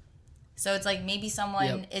things. So it's like maybe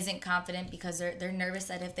someone isn't confident because they're nervous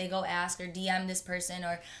that if they go ask or DM this person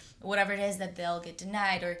or whatever it is, that they'll get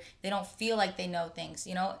denied, or they don't feel like they know things.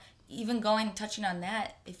 You know, even touching on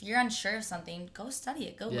that, if you're unsure of something, go study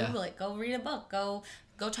it, go Google it, go read a book, go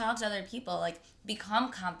talk to other people. Like,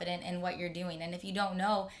 become confident in what you're doing. And if you don't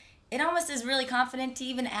know, it almost is really confident to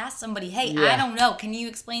even ask somebody, hey, I don't know, can you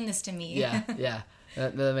explain this to me? Yeah.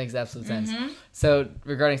 That makes absolute sense. So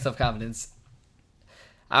regarding self-confidence,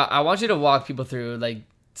 I want you to walk people through like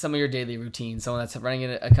some of your daily routines. Someone that's running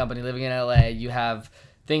a company, living in LA, you have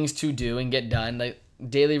things to do and get done. Like,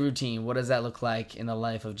 daily routine, what does that look like in the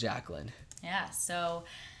life of Jacqlyn? Yeah, so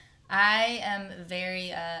I am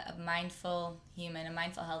very a mindful human, a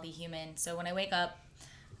mindful, healthy human. So when I wake up,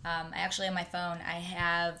 I actually on my phone, I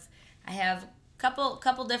have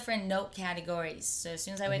couple different note categories. So as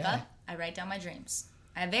soon as I wake up, I write down my dreams.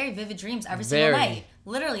 I have very vivid dreams every single night.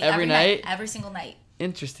 Literally every night? Every single night.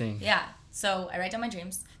 Interesting. Yeah. So I write down my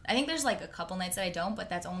dreams. I think there's like a couple nights that I don't, but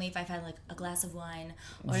that's only if I've had like a glass of wine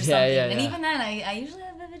or something. And even then, I usually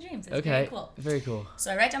have vivid dreams. It's very cool. Very cool.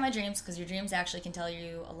 So I write down my dreams, because your dreams actually can tell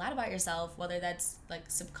you a lot about yourself, whether that's like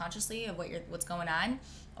subconsciously of what's going on,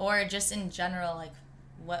 or just in general, like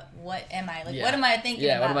what am I? Like, what am I thinking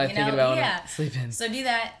about? What am I thinking about when I'm sleeping? So do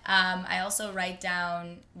that. I also write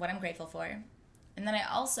down what I'm grateful for. And then I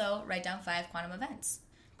also write down 5 quantum events.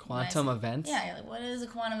 Quantum events? Yeah, like, what is a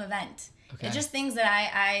quantum event? Okay. It's just things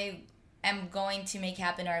that I am going to make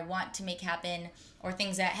happen, or I want to make happen, or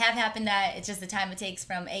things that have happened that it's just the time it takes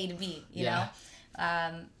from A to B, you know?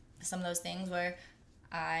 Some of those things where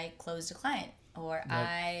I closed a client, or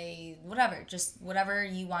whatever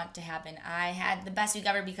you want to happen. I had the best week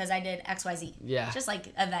ever because I did XYZ. Yeah. Just like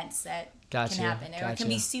events that can happen. Or it can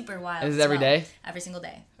be super wild. Is it every day? Every single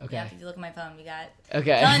day. Okay. Yeah, if you look at my phone, we got tons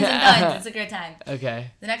and tons. It's a great time. Okay.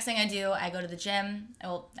 The next thing I do, I go to the gym.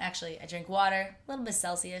 I drink water. A little bit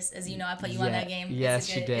Celsius. As you know, I put you on that game.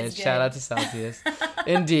 Yes, you did. Shout out to Celsius.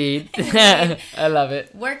 Indeed. I love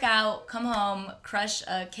it. Work out, come home, crush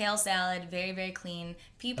a kale salad, very, very clean,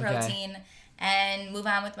 pea protein. Okay. And move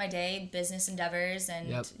on with my day, business endeavors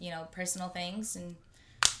and personal things, and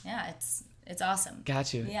it's awesome.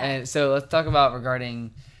 Got you. Yeah. And so let's talk about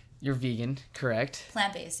regarding you're vegan, correct?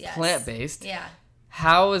 Plant-based, yes. Plant-based. Yeah.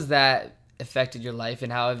 How is that affected your life,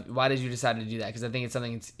 and why did you decide to do that? Because I think it's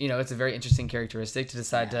something, it's a very interesting characteristic to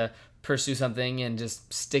decide to pursue something and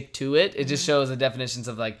just stick to it. It just shows the definitions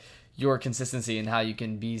of like your consistency and how you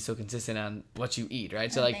can be so consistent on what you eat,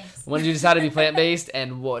 right? So like, thanks. when did you decide to be plant-based,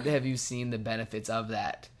 and what have you seen the benefits of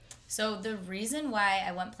that? So the reason why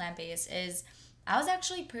I went plant-based is I was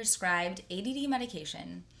actually prescribed ADD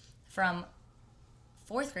medication from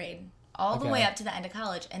 4th grade all the way up to the end of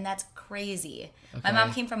college, and that's crazy. Okay. My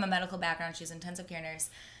mom came from a medical background. She's an intensive care nurse.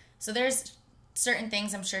 So there's certain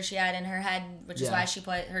things I'm sure she had in her head, which is why she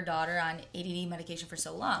put her daughter on ADD medication for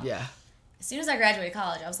so long. Yeah. As soon as I graduated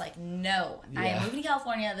college, I was like, no, I am moving to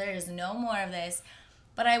California. There is no more of this.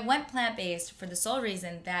 But I went plant-based for the sole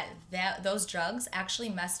reason that those drugs actually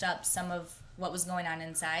messed up some of what was going on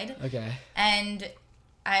inside. Okay. And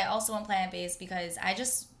I also went plant-based because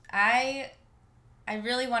I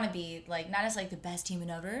really want to be, like, not as, like, the best human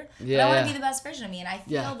ever, but I want to be the best version of me, and I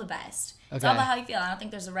feel the best. Okay. It's all about how you feel. I don't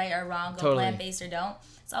think there's a right or wrong, go plant-based or don't.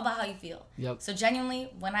 It's all about how you feel. Yep. So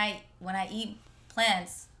genuinely, when I eat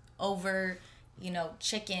plants over,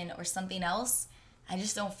 chicken or something else, I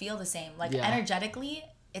just don't feel the same. Like, energetically,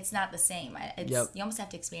 it's not the same. You almost have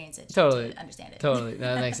to experience it to understand it. Totally.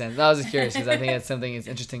 That makes sense. I was just curious because I think that's something, it's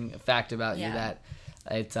interesting fact about you that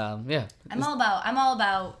it's I'm all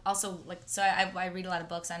about also, like, so I read a lot of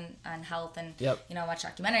books on health and watch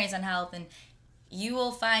documentaries on health, and you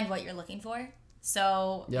will find what you're looking for.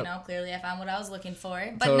 So clearly I found what I was looking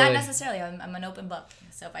for, but not necessarily. I'm an open book.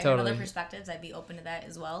 So if I heard other perspectives, I'd be open to that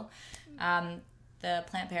as well. The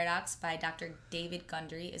Plant Paradox by Dr. David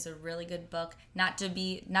Gundry is a really good book. Not to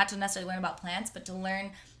necessarily learn about plants, but to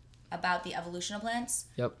learn about the evolution of plants.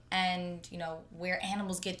 Yep. And where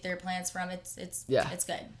animals get their plants from. It's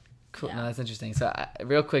good. Cool. Yeah. No, that's interesting. So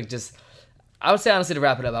real quick, I would say honestly, to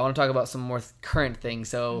wrap it up, I want to talk about some more current things.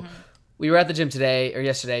 So we were at the gym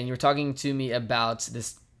yesterday, and you were talking to me about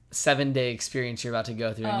this 7-day experience you're about to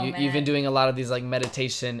go through. And you've been doing a lot of these like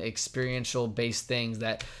meditation, experiential based things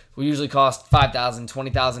that will usually cost $5,000,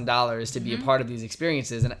 $20,000 to be a part of these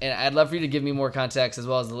experiences. And I'd love for you to give me more context, as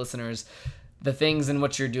well as the listeners, the things and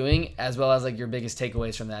what you're doing, as well as like your biggest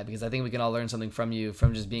takeaways from that, because I think we can all learn something from you,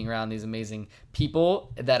 from just being around these amazing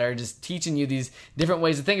people that are just teaching you these different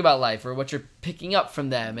ways to think about life, or what you're picking up from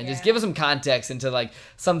them, and just give us some context into like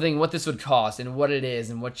something, what this would cost and what it is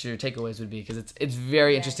and what your takeaways would be, because it's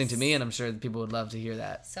very interesting to me, and I'm sure that people would love to hear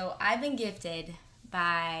that. So I've been gifted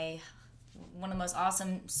by one of the most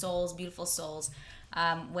awesome souls, beautiful souls,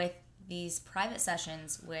 with these private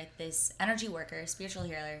sessions with this energy worker, spiritual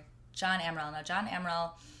healer, John Amaral. Now, John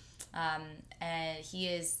Amaral, he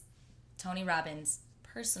is Tony Robbins'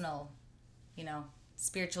 personal,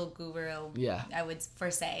 spiritual guru. Yeah, I would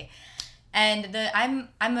first say. And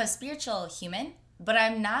I'm a spiritual human, but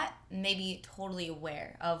I'm not maybe totally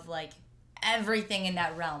aware of like everything in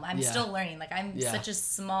that realm. I'm still learning. Like I'm such a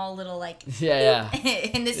small little like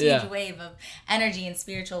in this huge wave of energy and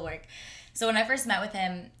spiritual work. So when I first met with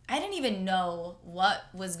him, I didn't even know what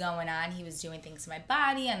was going on. He was doing things to my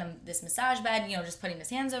body on this massage bed, just putting his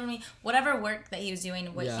hands over me. Whatever work that he was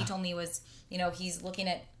doing, what he told me was, he's looking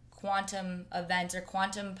at quantum events or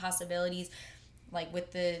quantum possibilities, like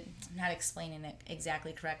with I'm not explaining it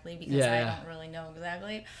exactly correctly because I don't really know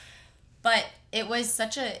exactly. But it was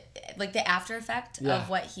such like the after effect of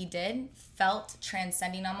what he did felt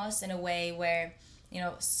transcending almost in a way where,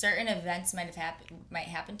 certain events might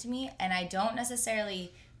happen to me, and I don't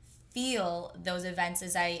necessarily feel those events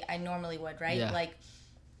as I normally would, right? Yeah. Like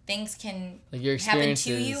things can happen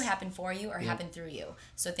to you, happen for you, or happen through you.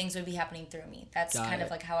 So things would be happening through me. That's kind of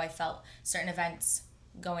like how I felt certain events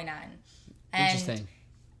going on. And interesting.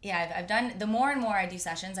 Yeah, I've done, the more and more I do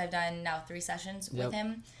sessions, I've done now 3 sessions with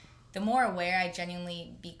him, the more aware I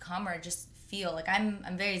genuinely become, or just feel like I'm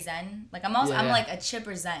very zen. Like I'm like a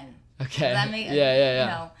chipper zen. Okay. Does that make, I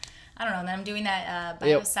don't know. And then I'm doing that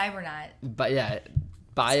bio-cybernaut. But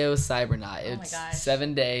bio-cybernaut. It's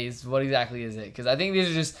 7 days. What exactly is it? Because I think these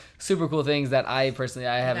are just super cool things that I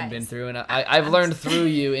haven't been through, and I've learned through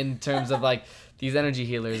you in terms of like these energy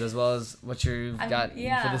healers, as well as what you've got for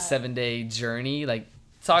the 7-day journey. Like,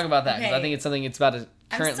 talk about that, because I think it's something it's about to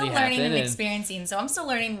currently happen. I'm still learning and experiencing, so I'm still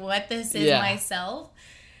learning what this is myself.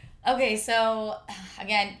 Okay, so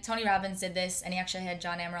again, Tony Robbins did this, and he actually had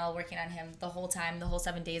John Amaral working on him the whole time, the whole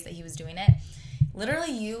 7 days that he was doing it.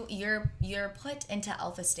 Literally, you're put into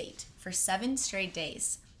alpha state for 7 straight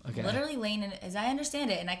days. Okay. Literally laying in, as I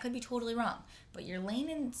understand it, and I could be totally wrong, but you're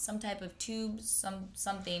laying in some type of tube,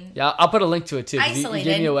 something. Yeah, I'll put a link to it too. Isolated.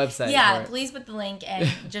 You gave me a website. Yeah, please put the link and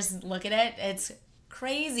just look at it. It's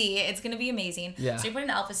crazy. It's gonna be amazing. Yeah. So you're put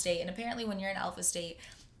in alpha state, and apparently when you're in alpha state,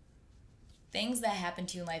 things that happen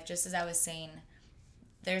to you in life, just as I was saying,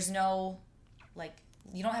 there's no, like,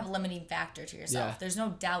 you don't have a limiting factor to yourself. Yeah. There's no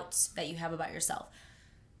doubts that you have about yourself.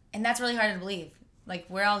 And that's really hard to believe. Like,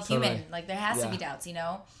 we're all human. Totally. Like, there has to be doubts, you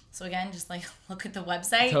know? So, again, just, like, look at the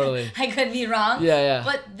website. Totally. I could be wrong. Yeah.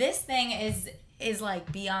 But this thing is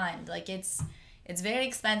like, beyond. Like, it's very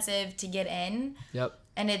expensive to get in. Yep.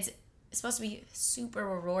 And it's supposed to be super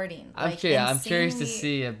rewarding. I'm curious to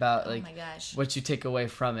see about, like, oh my gosh, what you take away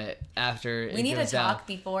from it after it we need to goes down. talk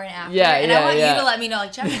before and after. Yeah, and yeah, I want yeah. you to let me know,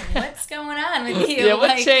 like, Jacqlyn, what's going on with you? Yeah, what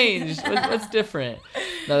like, changed? What's different?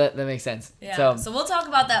 No, that makes sense. Yeah. So we'll talk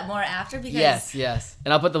about that more after because yes.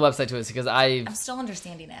 And I'll put the website to it because I'm still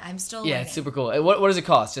understanding it. I'm still yeah, learning. it's super cool. What does it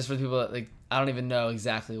cost? Just for the people that, like, I don't even know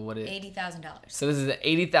exactly what it. $80,000. So this is an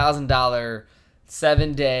 $80,000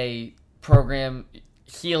 7-day program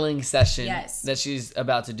healing session that she's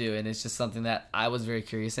about to do, and it's just something that I was very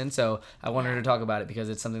curious in. So I wanted her to talk about it because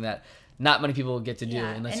it's something that not many people get to do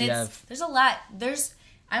unless and you have. There's a lot.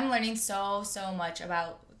 I'm learning so much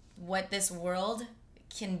about what this world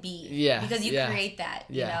can be. Yeah. Because you create that.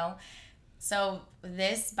 Yeah. You know. So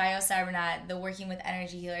this Biocybernaut, the working with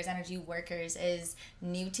energy healers, energy workers, is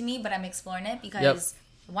new to me, but I'm exploring it because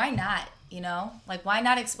why not? You know, like, why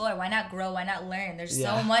not explore? Why not grow? Why not learn? There's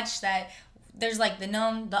so much that. There's, like, the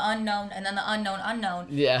known, the unknown, and then the unknown.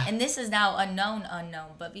 Yeah. And this is now unknown.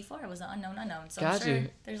 But before it was the unknown. So I'm sure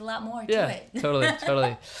there's a lot more to it.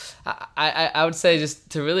 Totally. I would say, just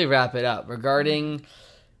to really wrap it up, regarding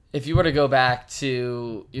if you were to go back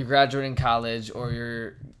to you're graduating college or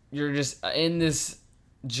you're just in this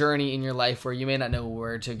journey in your life where you may not know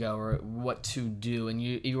where to go or what to do, and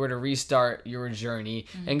you were to restart your journey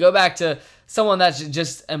and go back to someone that's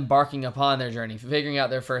just embarking upon their journey, figuring out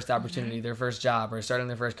their first opportunity, their first job, or starting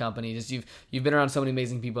their first company. Just you've been around so many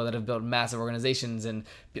amazing people that have built massive organizations and,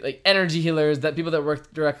 like, energy healers, that people that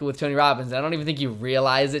work directly with Tony Robbins. And I don't even think you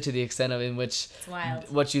realize it to the extent of in which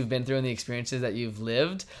what you've been through and the experiences that you've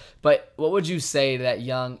lived. But what would you say to that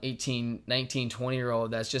young 18, 19,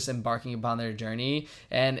 20-year-old that's just embarking upon their journey,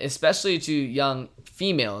 and especially to young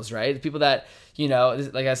females, right? People that, you know,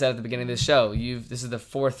 like I said at the beginning of this show, this is the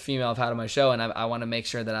 4th female I've had on my show, and I want to make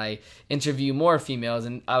sure that I interview more females,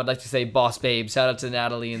 and I would like to say Boss Babe. Shout out to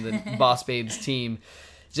Natalie and the Boss Babes team.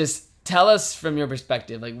 Just tell us from your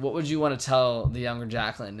perspective, like, what would you want to tell the younger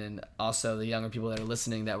Jacqlyn and also the younger people that are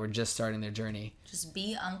listening that were just starting their journey? Just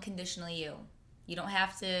be unconditionally you. You don't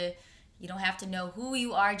have to know who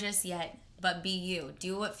you are just yet, but be you.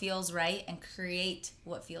 Do what feels right and create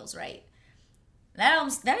what feels right.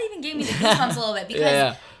 That even gave me the goosebumps a little bit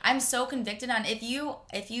because I'm so convicted on if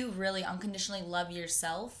you really unconditionally love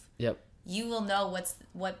yourself, you will know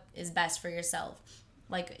what is best for yourself.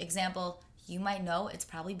 Like, example, you might know it's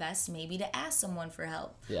probably best maybe to ask someone for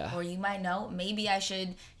help. Yeah. Or you might know maybe I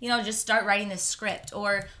should, just start writing this script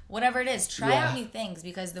or whatever it is. Try out new things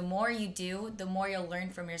because the more you do, the more you'll learn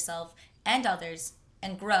from yourself and others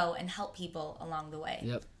and grow and help people along the way.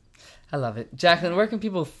 Yep. I love it. Jacqlyn, where can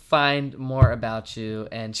people find more about you?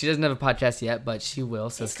 And she doesn't have a podcast yet, but she will,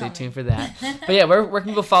 so stay tuned for that. But yeah, where can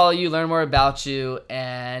people follow you, learn more about you,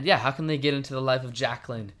 and how can they get into the life of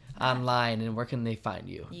Jacqlyn online, and where can they find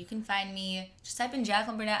you? You can find me, just type in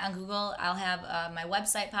Jacqlyn Burnett on Google. I'll have my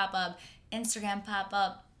website pop up, Instagram pop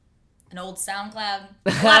up, an old SoundCloud,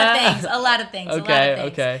 a lot of things.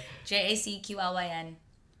 Okay. Jacqlyn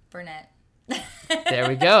Burnett. There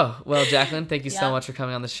we go. Well, Jacqlyn, thank you so much for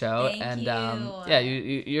coming on the show. Thank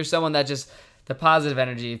you. You're someone that just, the positive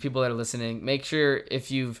energy, people that are listening, make sure if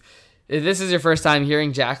this is your first time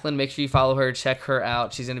hearing Jacqlyn, make sure you follow her, check her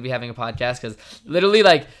out. She's going to be having a podcast because literally,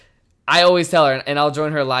 like, I always tell her, and I'll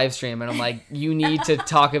join her live stream, and I'm like, you need to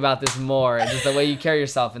talk about this more, and just the way you carry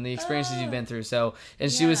yourself and the experiences you've been through. So,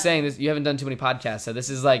 and she was saying this, you haven't done too many podcasts, so this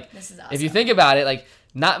is awesome. If you think about it, like,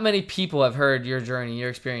 not many people have heard your journey, your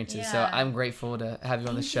experiences. So I'm grateful to have you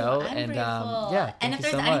on the show. I'm grateful. And if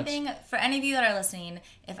there's anything, for any of you that are listening,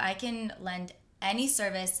 if I can lend any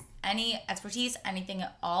service, any expertise, anything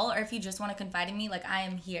at all, or if you just want to confide in me, like, I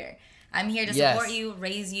am here. I'm here to support you,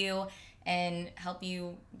 raise you, and help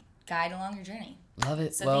you guide along your journey. Love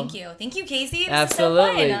it. So thank you. Thank you, Casey. This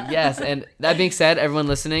absolutely. is so fun. Yes. And that being said, everyone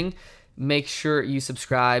listening, make sure you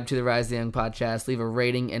subscribe to the Rise the Young podcast, leave a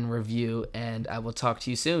rating and review, and I will talk to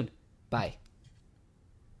you soon. Bye.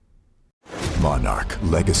 Monarch,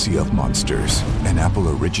 Legacy of Monsters, an Apple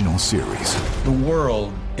original series. The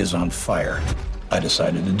world is on fire. I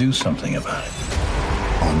decided to do something about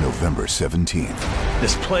it. On November 17th.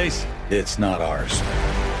 This place, it's not ours.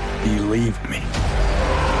 Believe me.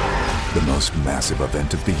 The most massive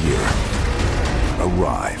event of the year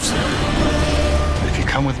arrives. If you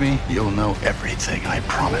come with me, you'll know everything, I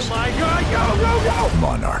promise. Oh my God, go!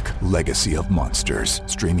 Monarch, Legacy of Monsters.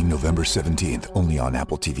 Streaming November 17th, only on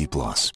Apple TV+.